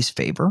somebody's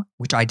favor,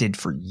 which I did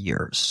for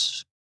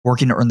years,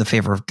 working to earn the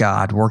favor of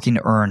God, working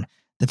to earn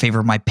the favor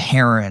of my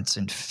parents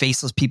and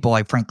faceless people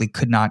I frankly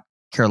could not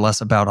care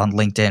less about on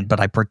LinkedIn, but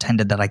I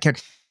pretended that I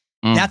cared.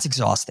 That's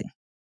exhausting.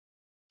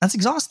 That's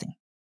exhausting.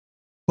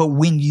 But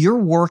when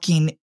you're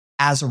working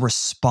as a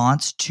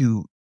response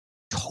to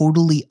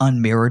totally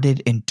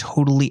unmerited and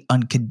totally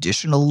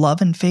unconditional love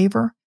and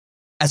favor,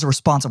 as a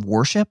response of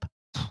worship,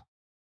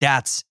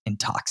 that's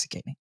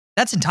intoxicating.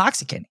 That's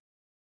intoxicating.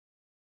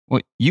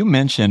 Well, you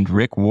mentioned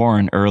Rick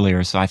Warren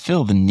earlier, so I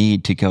feel the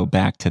need to go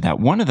back to that.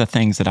 One of the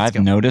things that I've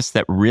noticed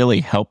that really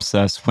helps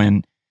us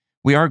when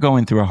we are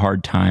going through a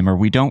hard time or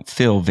we don't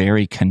feel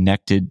very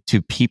connected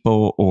to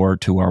people or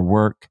to our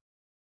work,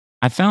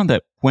 I found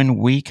that when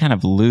we kind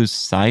of lose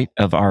sight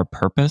of our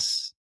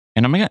purpose,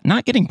 and I'm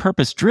not getting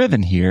purpose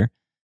driven here,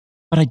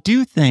 but I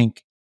do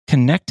think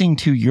connecting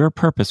to your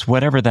purpose,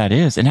 whatever that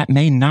is, and that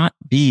may not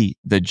be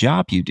the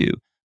job you do,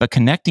 but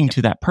connecting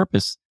to that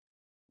purpose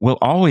will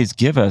always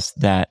give us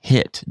that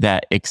hit,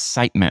 that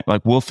excitement.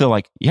 Like, we'll feel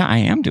like, yeah, I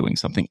am doing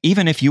something.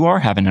 Even if you are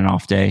having an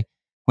off day,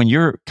 when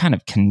you're kind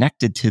of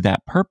connected to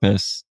that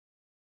purpose,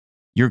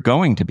 you're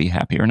going to be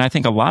happier. And I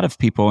think a lot of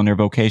people in their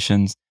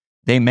vocations,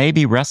 they may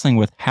be wrestling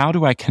with, how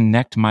do I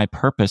connect my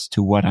purpose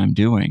to what I'm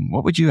doing?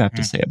 What would you have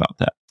to say about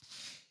that?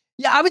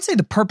 Yeah, I would say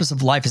the purpose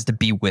of life is to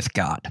be with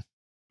God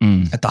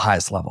at the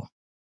highest level.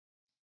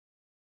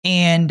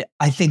 And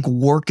I think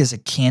work is a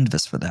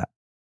canvas for that.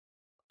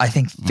 I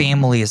think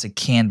family is a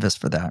canvas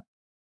for that.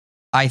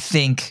 I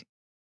think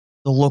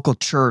the local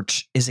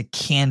church is a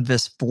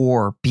canvas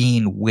for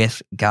being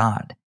with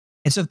God.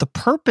 And so if the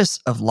purpose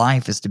of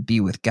life is to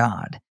be with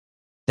God,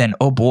 then,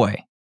 oh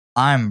boy,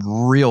 I'm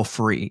real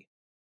free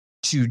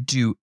to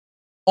do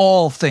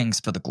all things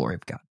for the glory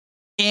of God.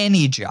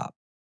 Any job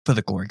for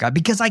the glory of God,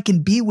 because I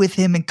can be with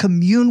him and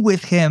commune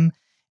with him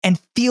and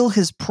feel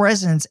his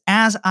presence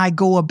as I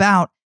go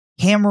about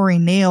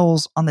hammering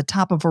nails on the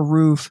top of a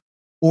roof,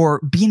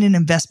 or being an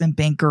investment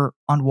banker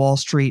on Wall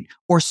Street,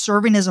 or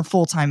serving as a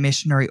full-time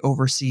missionary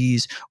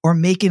overseas, or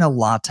making a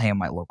latte in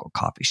my local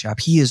coffee shop.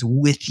 He is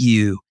with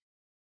you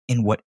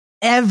in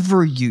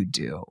whatever you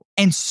do.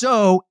 And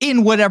so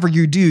in whatever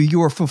you do,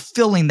 you are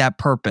fulfilling that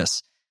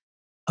purpose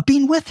of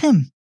being with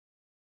him.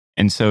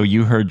 And so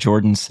you heard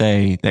Jordan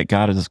say that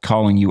God is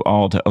calling you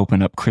all to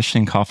open up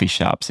Christian coffee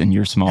shops in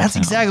your small town. That's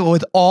exactly,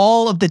 with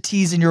all of the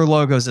T's in your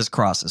logos as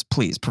crosses,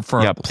 please,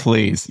 preferably. Yeah,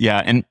 please.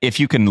 Yeah, and if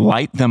you can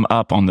light them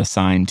up on the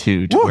sign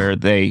too, to where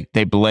they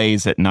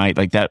blaze at night,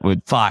 like that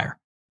would fire.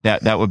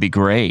 That would be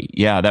great.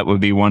 Yeah, that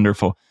would be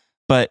wonderful.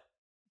 But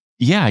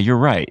yeah, you're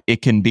right. You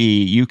can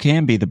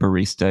be the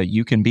barista,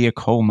 you can be a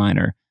coal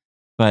miner,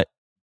 but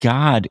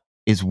God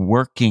is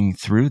working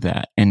through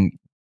that, and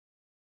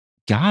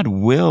God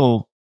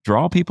will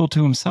draw people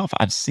to himself.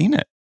 I've seen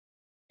it.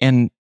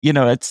 And,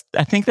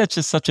 I think that's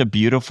just such a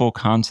beautiful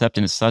concept,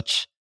 and it's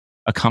such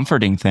a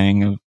comforting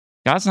thing.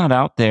 God's not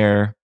out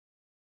there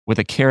with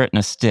a carrot and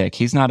a stick.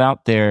 He's not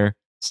out there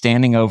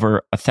standing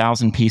over a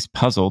 1,000-piece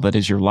puzzle that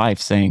is your life,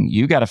 saying,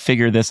 you got to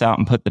figure this out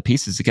and put the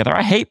pieces together.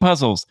 I hate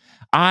puzzles.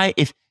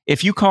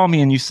 If you call me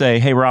and you say,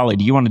 hey, Raleigh,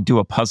 do you want to do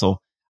a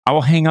puzzle? I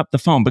will hang up the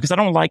phone, because I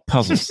don't like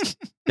puzzles.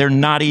 They're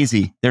not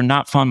easy. They're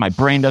not fun. My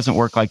brain doesn't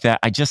work like that.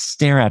 I just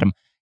stare at them.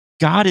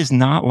 God is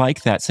not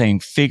like that,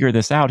 saying, figure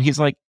this out. He's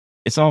like,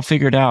 it's all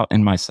figured out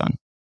in my son.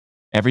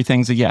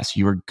 Everything's a yes.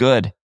 You are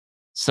good.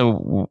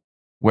 So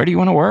where do you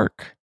want to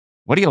work?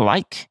 What do you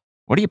like?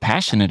 What are you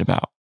passionate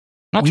about?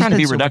 I'm not trying to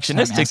be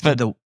reductionistic,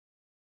 but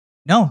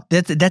no,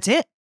 that's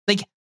it.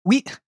 Like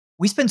we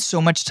spend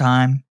so much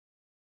time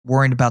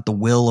worrying about the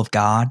will of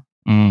God,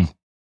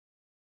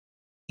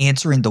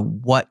 answering the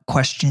what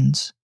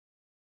questions.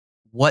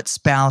 What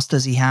spouse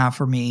does he have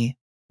for me?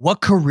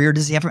 What career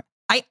does he have for me?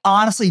 I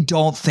honestly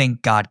don't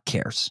think God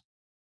cares.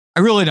 I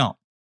really don't.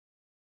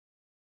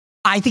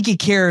 I think he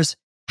cares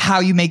how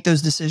you make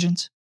those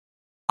decisions.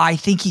 I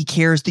think he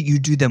cares that you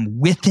do them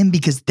with him,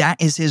 because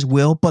that is his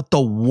will. But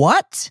the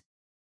what?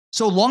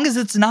 So long as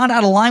it's not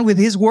out of line with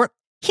his word,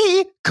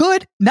 he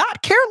could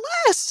not care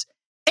less.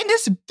 And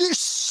there's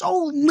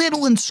so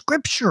little in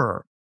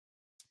scripture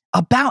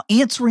about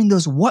answering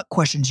those what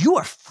questions. You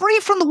are free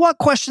from the what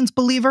questions,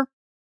 believer.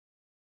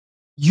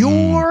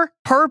 Your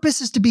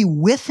purpose is to be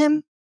with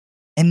him.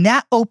 And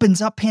that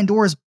opens up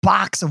Pandora's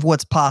box of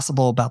what's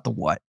possible about the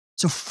what.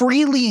 So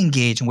freely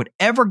engage in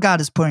whatever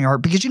God has put in your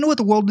heart, because you know what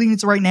the world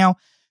needs right now?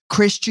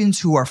 Christians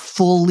who are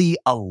fully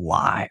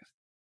alive.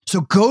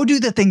 So go do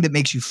the thing that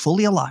makes you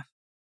fully alive,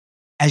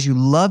 as you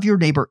love your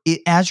neighbor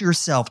as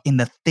yourself in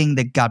the thing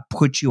that God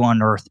put you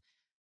on earth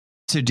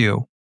to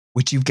do,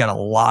 which you've got a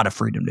lot of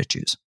freedom to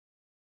choose.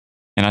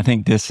 And I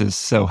think this is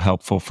so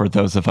helpful for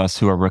those of us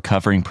who are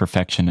recovering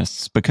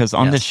perfectionists, because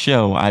on this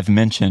show, I've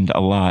mentioned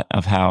a lot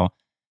of how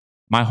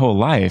my whole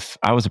life,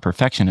 I was a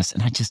perfectionist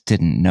and I just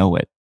didn't know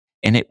it.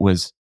 And it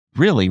was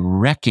really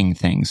wrecking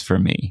things for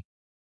me,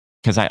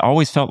 because I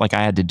always felt like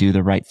I had to do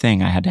the right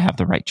thing. I had to have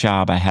the right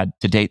job. I had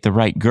to date the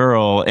right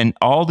girl. And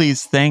all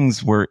these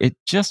things it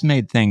just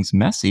made things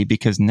messy,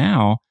 because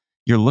now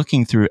you're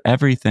looking through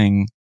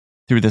everything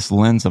through this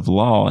lens of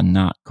law and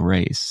not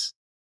grace.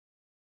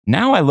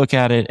 Now I look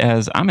at it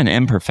as I'm an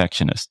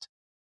imperfectionist.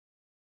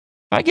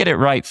 If I get it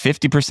right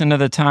 50% of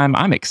the time,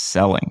 I'm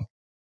excelling.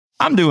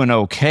 I'm doing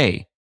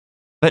okay.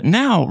 But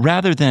now,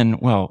 rather than,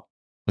 well,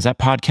 was that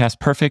podcast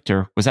perfect,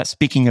 or was that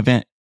speaking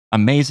event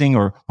amazing,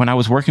 or when I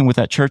was working with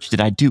that church,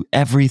 did I do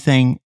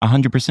everything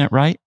 100%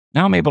 right?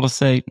 Now I'm able to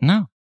say,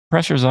 no,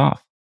 pressure's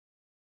off.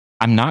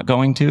 I'm not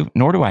going to,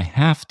 nor do I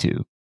have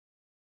to.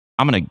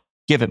 I'm going to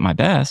give it my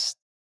best.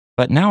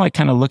 But now I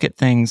kind of look at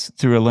things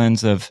through a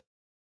lens of,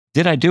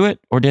 did I do it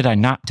or did I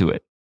not do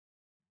it?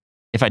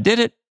 If I did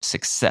it,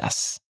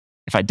 success.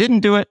 If I didn't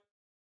do it,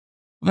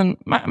 then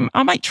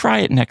I might try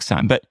it next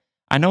time. But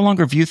I no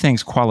longer view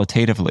things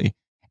qualitatively.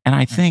 And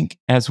I think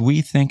as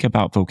we think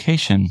about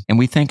vocation and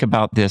we think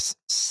about this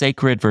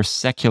sacred versus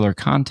secular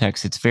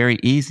context, it's very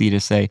easy to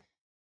say,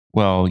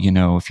 well,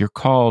 if you're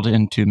called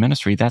into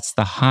ministry, that's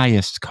the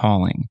highest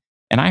calling.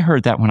 And I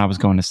heard that when I was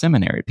going to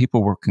seminary.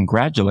 People were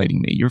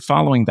congratulating me. You're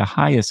following the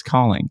highest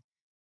calling.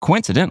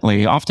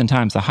 Coincidentally,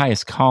 oftentimes the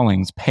highest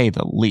callings pay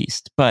the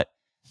least. But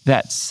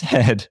that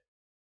said,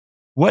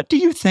 what do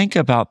you think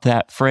about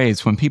that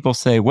phrase when people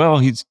say, well,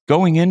 he's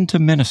going into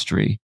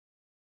ministry?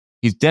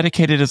 He's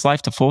dedicated his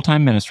life to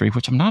full-time ministry,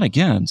 which I'm not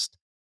against.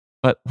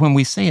 But when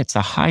we say it's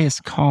the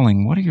highest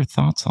calling, what are your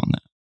thoughts on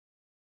that?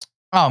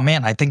 Oh,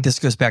 man, I think this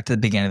goes back to the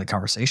beginning of the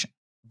conversation.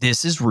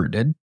 This is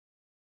rooted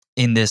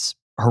in this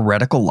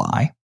heretical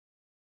lie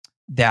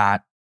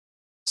that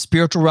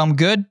spiritual realm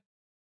good,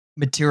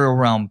 material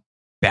realm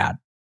bad.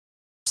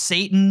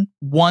 Satan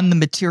won the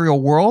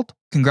material world.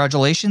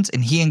 Congratulations.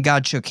 And he and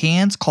God shook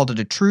hands, called it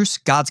a truce.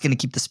 God's going to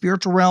keep the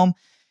spiritual realm.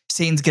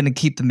 Satan's going to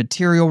keep the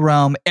material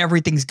realm.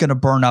 Everything's going to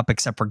burn up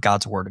except for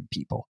God's word and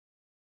people.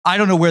 I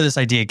don't know where this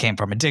idea came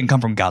from. It didn't come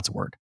from God's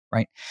word,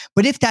 right?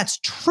 But if that's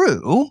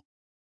true,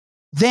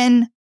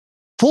 then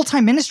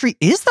full-time ministry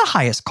is the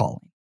highest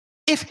calling.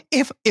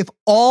 If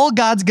all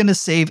God's going to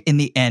save in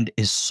the end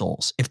is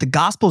souls, if the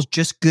gospel is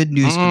just good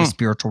news for the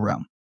spiritual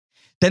realm,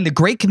 then the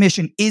Great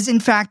Commission is in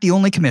fact the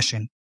only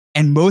commission.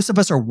 And most of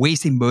us are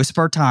wasting most of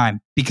our time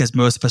because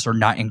most of us are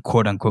not in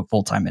quote unquote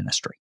full-time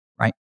ministry,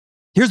 right?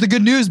 Here's the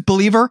good news,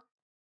 believer.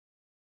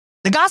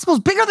 The gospel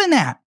is bigger than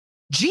that.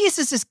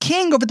 Jesus is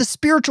king over the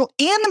spiritual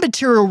and the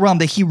material realm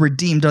that he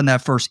redeemed on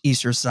that first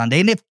Easter Sunday.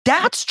 And if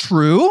that's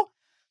true,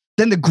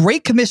 then the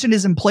Great Commission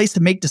is in place to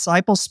make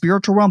disciples,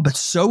 spiritual realm, but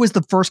so is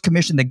the first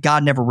commission that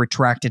God never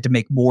retracted to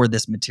make more of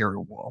this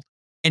material world.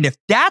 And if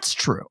that's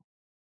true,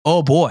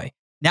 oh boy,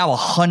 now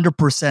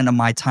 100% of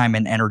my time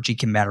and energy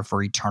can matter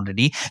for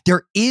eternity.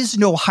 There is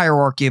no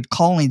hierarchy of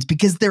callings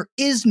because there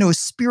is no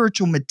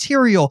spiritual,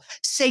 material,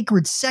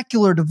 sacred,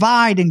 secular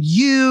divide, and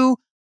you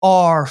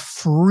are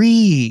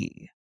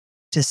free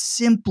to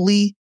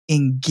simply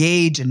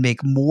engage and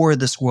make more of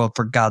this world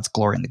for God's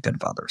glory and the good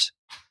of others.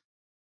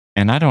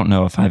 And I don't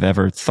know if I've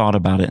ever thought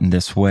about it in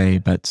this way,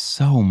 but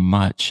so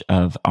much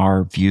of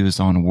our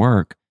views on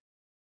work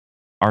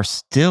are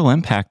still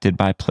impacted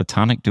by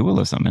Platonic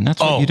dualism, and that's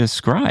what you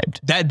described.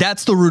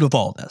 That's the root of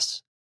all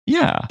this.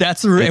 Yeah,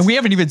 that's the root. And we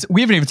haven't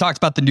even talked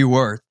about the new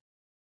earth,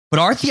 but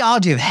our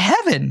theology of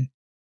heaven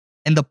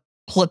and the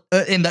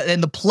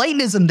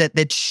Platonism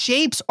that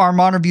shapes our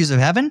modern views of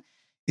heaven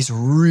is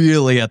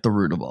really at the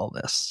root of all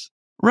this.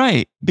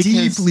 Right,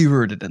 deeply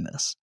rooted in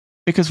this.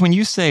 Because when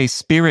you say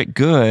spirit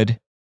good,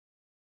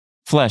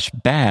 flesh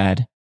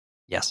bad,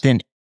 yes,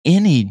 then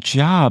any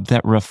job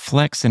that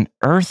reflects an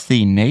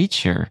earthy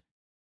nature,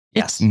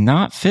 it's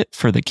not fit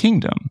for the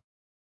kingdom.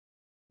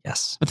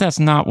 Yes. But that's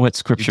not what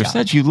Scripture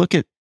says. You look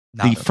at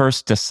the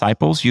first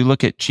disciples, you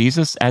look at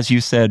Jesus, as you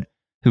said,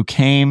 who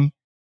came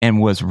and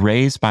was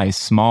raised by a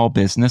small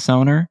business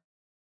owner.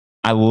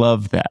 I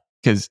love that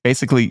because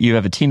basically you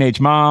have a teenage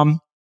mom,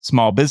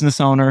 small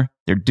business owner,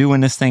 they're doing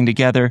this thing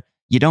together.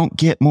 You don't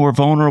get more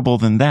vulnerable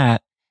than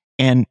that.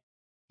 And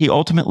he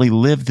ultimately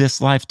lived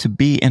this life to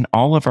be in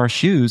all of our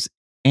shoes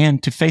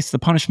and to face the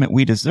punishment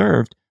we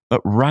deserved, but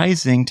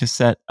rising to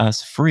set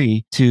us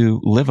free to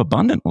live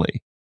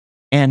abundantly.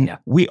 And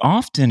we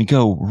often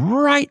go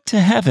right to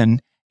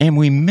heaven and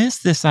we miss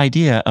this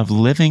idea of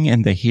living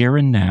in the here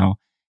and now.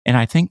 And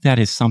I think that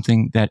is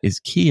something that is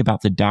key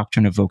about the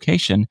doctrine of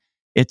vocation.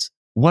 It's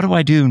what do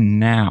I do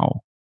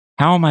now?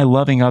 How am I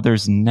loving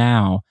others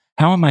now?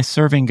 How am I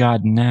serving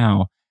God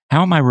now?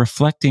 How am I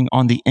reflecting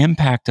on the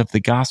impact of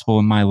the gospel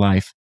in my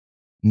life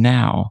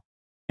now?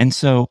 And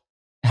so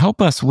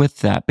help us with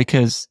that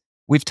because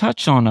we've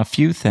touched on a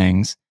few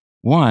things.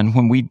 One,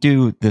 when we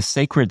do the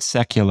sacred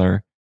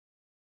secular,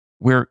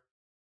 we're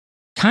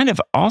kind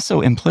of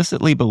also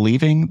implicitly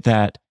believing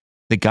that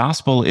the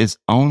gospel is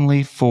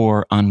only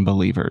for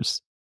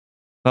unbelievers.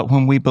 But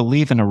when we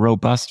believe in a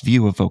robust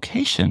view of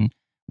vocation,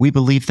 we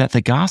believe that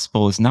the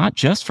gospel is not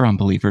just for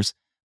unbelievers,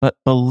 but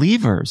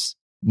believers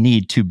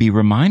need to be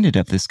reminded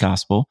of this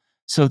gospel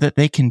so that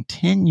they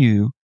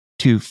continue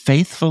to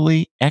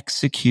faithfully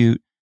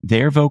execute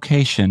their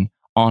vocation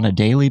on a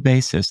daily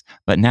basis,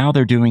 but now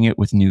they're doing it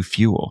with new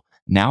fuel.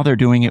 Now they're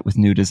doing it with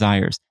new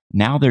desires.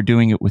 Now they're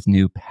doing it with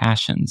new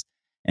passions.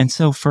 And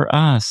so for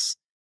us,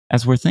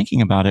 as we're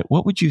thinking about it,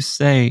 what would you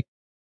say,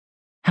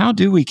 how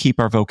do we keep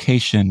our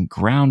vocation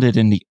grounded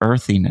in the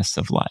earthiness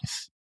of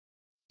life?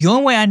 The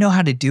only way I know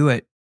how to do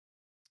it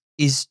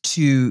is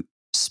to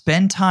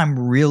spend time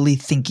really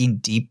thinking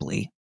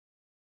deeply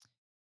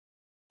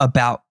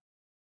about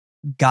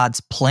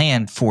God's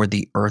plan for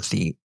the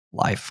earthy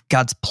life,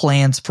 God's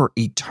plans for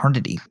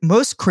eternity.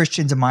 Most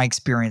Christians, in my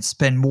experience,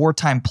 spend more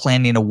time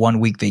planning a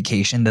 1-week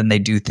vacation than they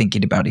do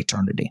thinking about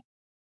eternity.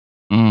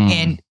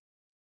 And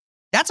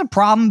that's a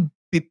problem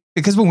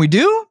because when we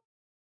do,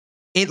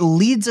 it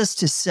leads us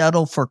to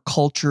settle for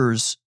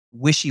culture's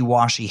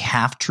wishy-washy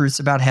half-truths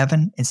about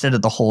heaven instead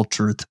of the whole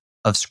truth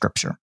of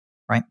Scripture,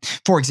 right?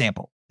 For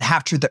example, the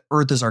half-truth that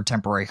earth is our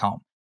temporary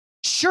home.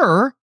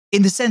 Sure,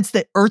 in the sense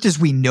that earth as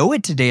we know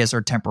it today is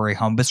our temporary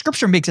home, but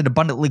Scripture makes it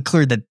abundantly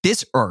clear that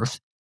this earth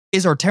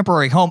is our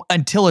temporary home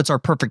until it's our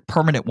perfect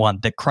permanent one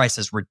that Christ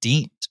has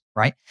redeemed,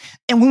 right?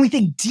 And when we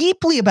think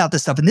deeply about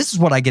this stuff, and this is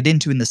what I get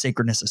into in the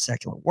sacredness of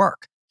secular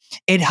work,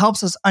 it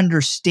helps us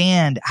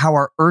understand how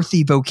our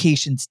earthly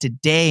vocations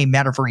today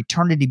matter for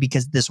eternity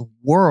because this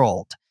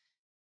world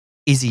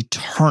is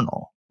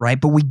eternal, right?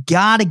 But we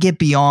got to get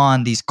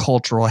beyond these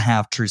cultural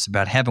half-truths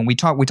about heaven. We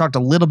talked a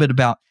little bit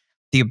about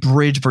the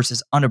abridged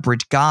versus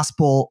unabridged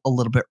gospel a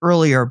little bit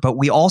earlier, but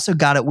we also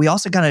got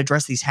to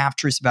address these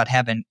half-truths about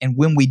heaven. And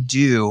when we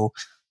do,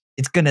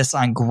 it's going to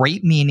assign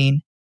great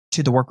meaning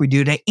to the work we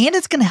do today. And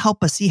it's going to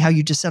help us see how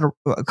you just said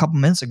a couple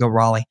minutes ago,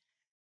 Raleigh,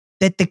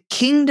 that the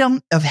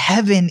kingdom of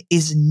heaven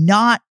is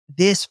not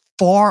this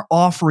far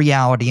off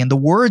reality. In the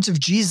words of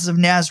Jesus of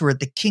Nazareth,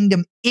 the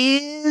kingdom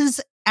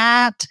is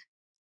at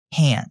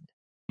hand.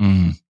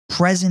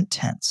 Present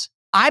tense.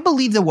 I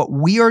believe that what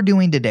we are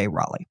doing today,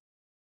 Raleigh,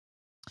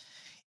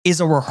 is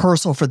a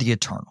rehearsal for the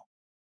eternal.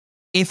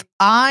 If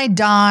I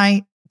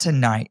die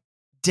tonight,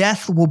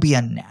 death will be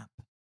a nap,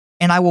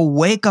 and I will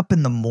wake up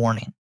in the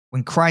morning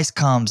when Christ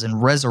comes and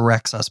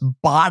resurrects us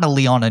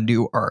bodily on a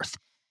new earth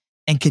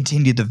and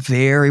continue the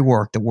very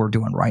work that we're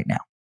doing right now.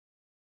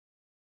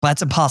 But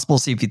that's impossible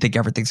to see if you think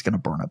everything's going to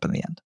burn up in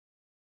the end.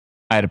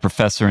 I had a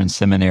professor in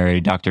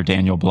seminary, Dr.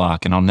 Daniel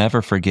Block, and I'll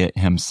never forget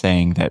him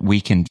saying that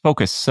we can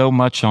focus so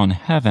much on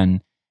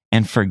heaven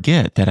and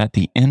forget that at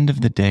the end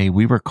of the day,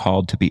 we were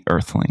called to be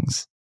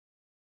earthlings.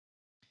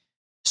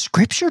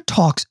 Scripture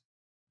talks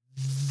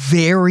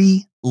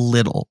very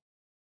little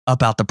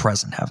about the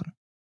present heaven.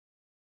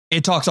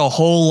 It talks a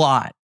whole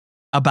lot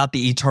about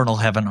the eternal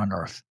heaven on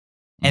earth.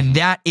 And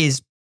that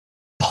is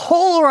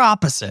polar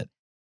opposite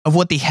of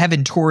what the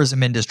heaven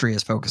tourism industry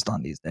is focused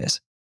on these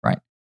days, right?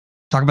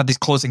 Talking about these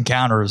close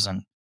encounters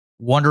and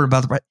wondering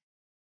about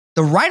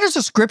the writers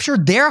of Scripture,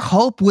 their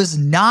hope was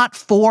not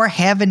for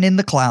heaven in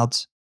the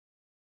clouds.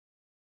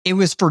 It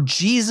was for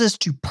Jesus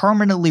to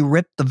permanently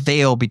rip the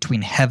veil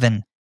between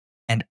heaven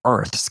and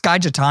earth. Sky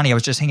Jatani, I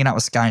was just hanging out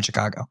with Sky in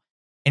Chicago,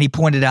 and he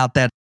pointed out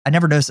that I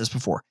never noticed this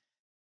before.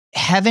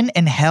 Heaven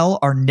and hell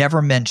are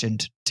never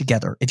mentioned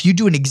together. If you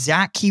do an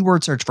exact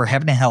keyword search for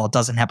heaven and hell, it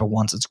doesn't happen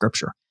once in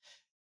Scripture.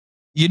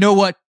 You know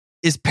what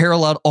is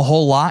paralleled a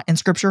whole lot in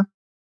Scripture?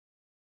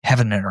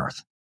 Heaven and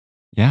earth.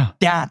 Yeah.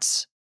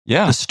 That's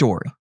the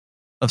story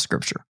of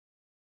Scripture.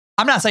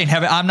 I'm not saying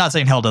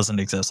hell doesn't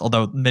exist,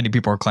 although many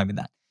people are claiming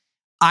that.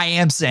 I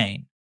am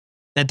saying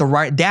that the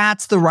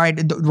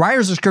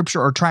writers of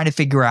Scripture are trying to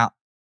figure out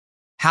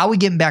how we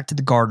get back to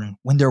the garden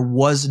when there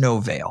was no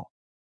veil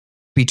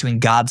between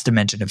God's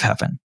dimension of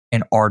heaven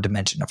and our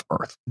dimension of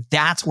earth.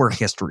 That's where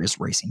history is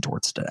racing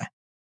towards today.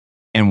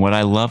 And what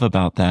I love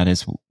about that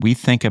is we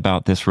think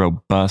about this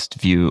robust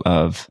view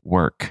of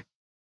work,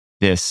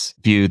 this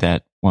view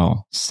that,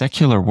 well,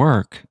 secular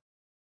work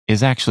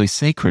is actually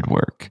sacred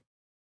work.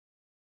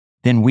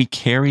 Then we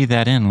carry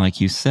that in, like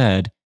you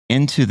said,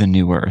 into the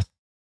new earth.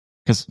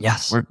 Because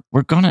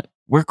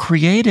we're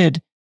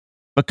created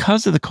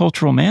because of the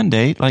cultural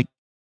mandate, like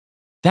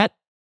that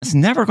has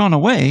never gone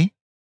away.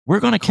 We're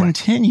going to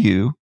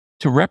continue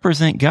to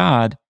represent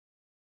God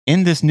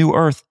in this new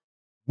earth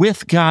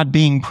with God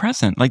being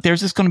present. Like there's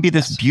just going to be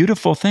this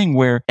beautiful thing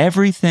where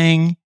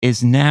everything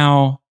is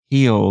now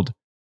healed.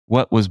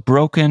 What was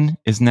broken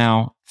is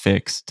now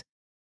fixed.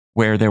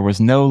 Where there was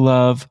no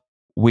love,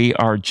 we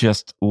are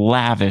just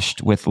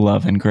lavished with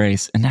love and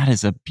grace. And that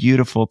is a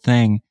beautiful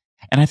thing.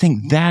 And I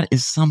think that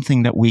is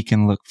something that we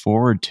can look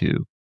forward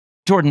to.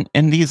 Jordan,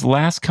 in these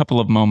last couple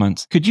of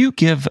moments, could you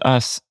give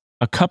us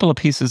a couple of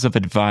pieces of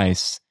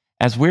advice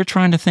as we're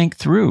trying to think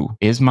through,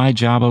 is my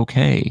job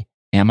okay?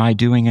 Am I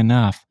doing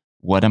enough?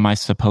 What am I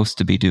supposed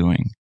to be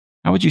doing?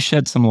 How would you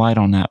shed some light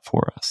on that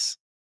for us?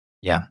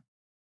 Yeah.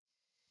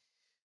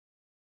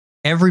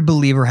 Every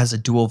believer has a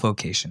dual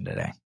vocation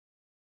today.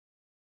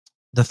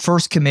 The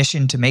first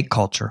commission to make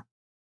culture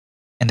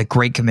and the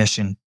Great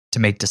Commission to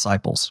make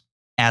disciples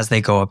as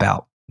they go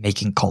about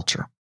making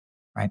culture,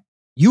 right?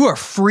 You are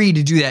free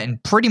to do that in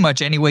pretty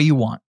much any way you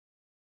want.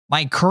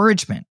 My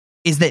encouragement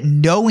is that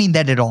knowing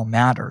that it all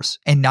matters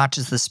and not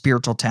just the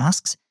spiritual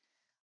tasks,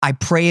 I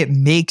pray it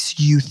makes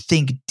you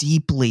think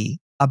deeply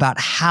about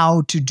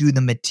how to do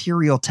the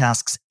material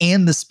tasks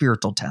and the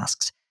spiritual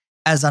tasks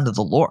as unto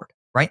the Lord,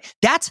 right?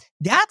 That's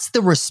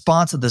the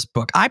response of this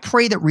book. I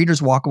pray that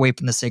readers walk away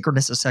from the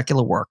sacredness of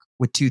secular work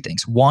with two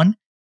things. One,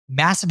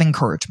 massive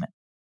encouragement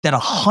that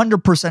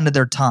 100% of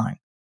their time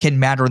can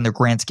matter in the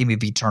grand scheme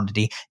of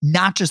eternity,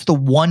 not just the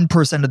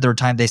 1% of their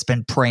time they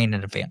spend praying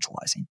and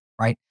evangelizing,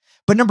 right?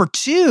 But number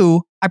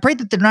two, I pray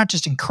that they're not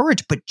just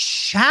encouraged, but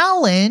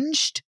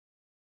challenged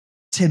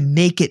to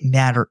make it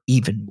matter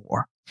even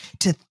more.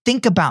 To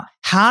think about,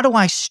 how do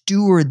I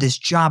steward this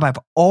job I've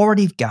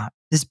already got,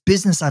 this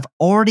business I've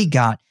already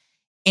got,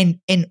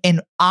 and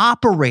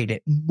operate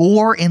it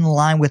more in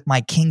line with my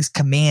King's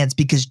commands,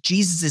 because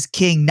Jesus is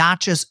King, not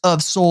just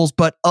of souls,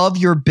 but of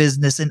your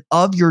business and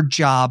of your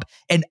job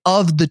and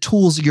of the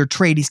tools of your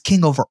trade. He's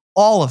King over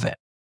all of it.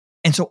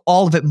 And so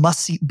all of it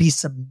must be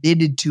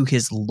submitted to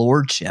his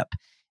lordship.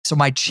 So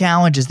my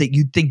challenge is that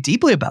you think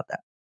deeply about that.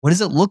 What does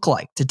it look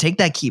like to take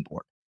that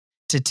keyboard,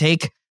 to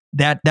take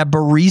that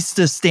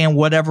barista stand,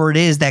 whatever it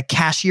is, that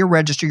cashier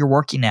register you're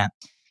working at,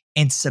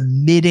 and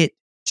submit it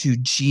to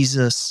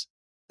Jesus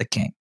the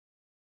King?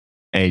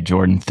 Hey,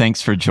 Jordan,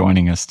 thanks for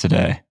joining us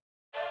today.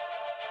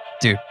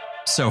 Dude,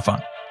 so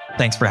fun.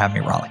 Thanks for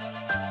having me, Raleigh.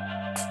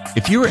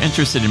 If you are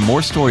interested in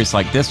more stories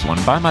like this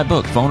one, buy my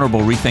book,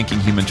 Vulnerable Rethinking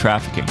Human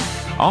Trafficking.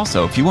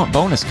 Also, if you want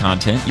bonus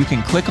content, you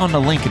can click on the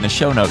link in the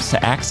show notes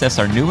to access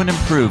our new and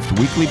improved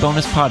weekly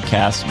bonus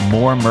podcast,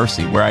 More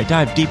Mercy, where I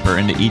dive deeper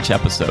into each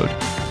episode.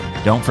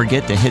 Don't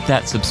forget to hit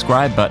that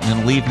subscribe button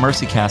and leave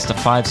MercyCast a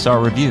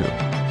 5-star review.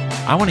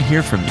 I want to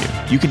hear from you.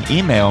 You can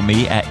email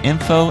me at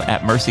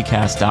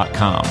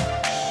info@mercycast.com.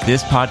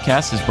 This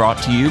podcast is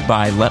brought to you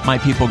by Let My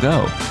People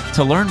Go.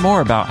 To learn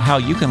more about how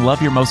you can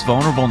love your most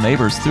vulnerable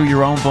neighbors through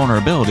your own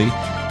vulnerability,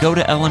 go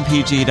to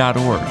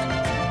lmpg.org.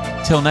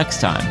 Till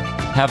next time,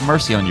 have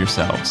mercy on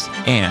yourselves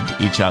and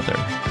each other.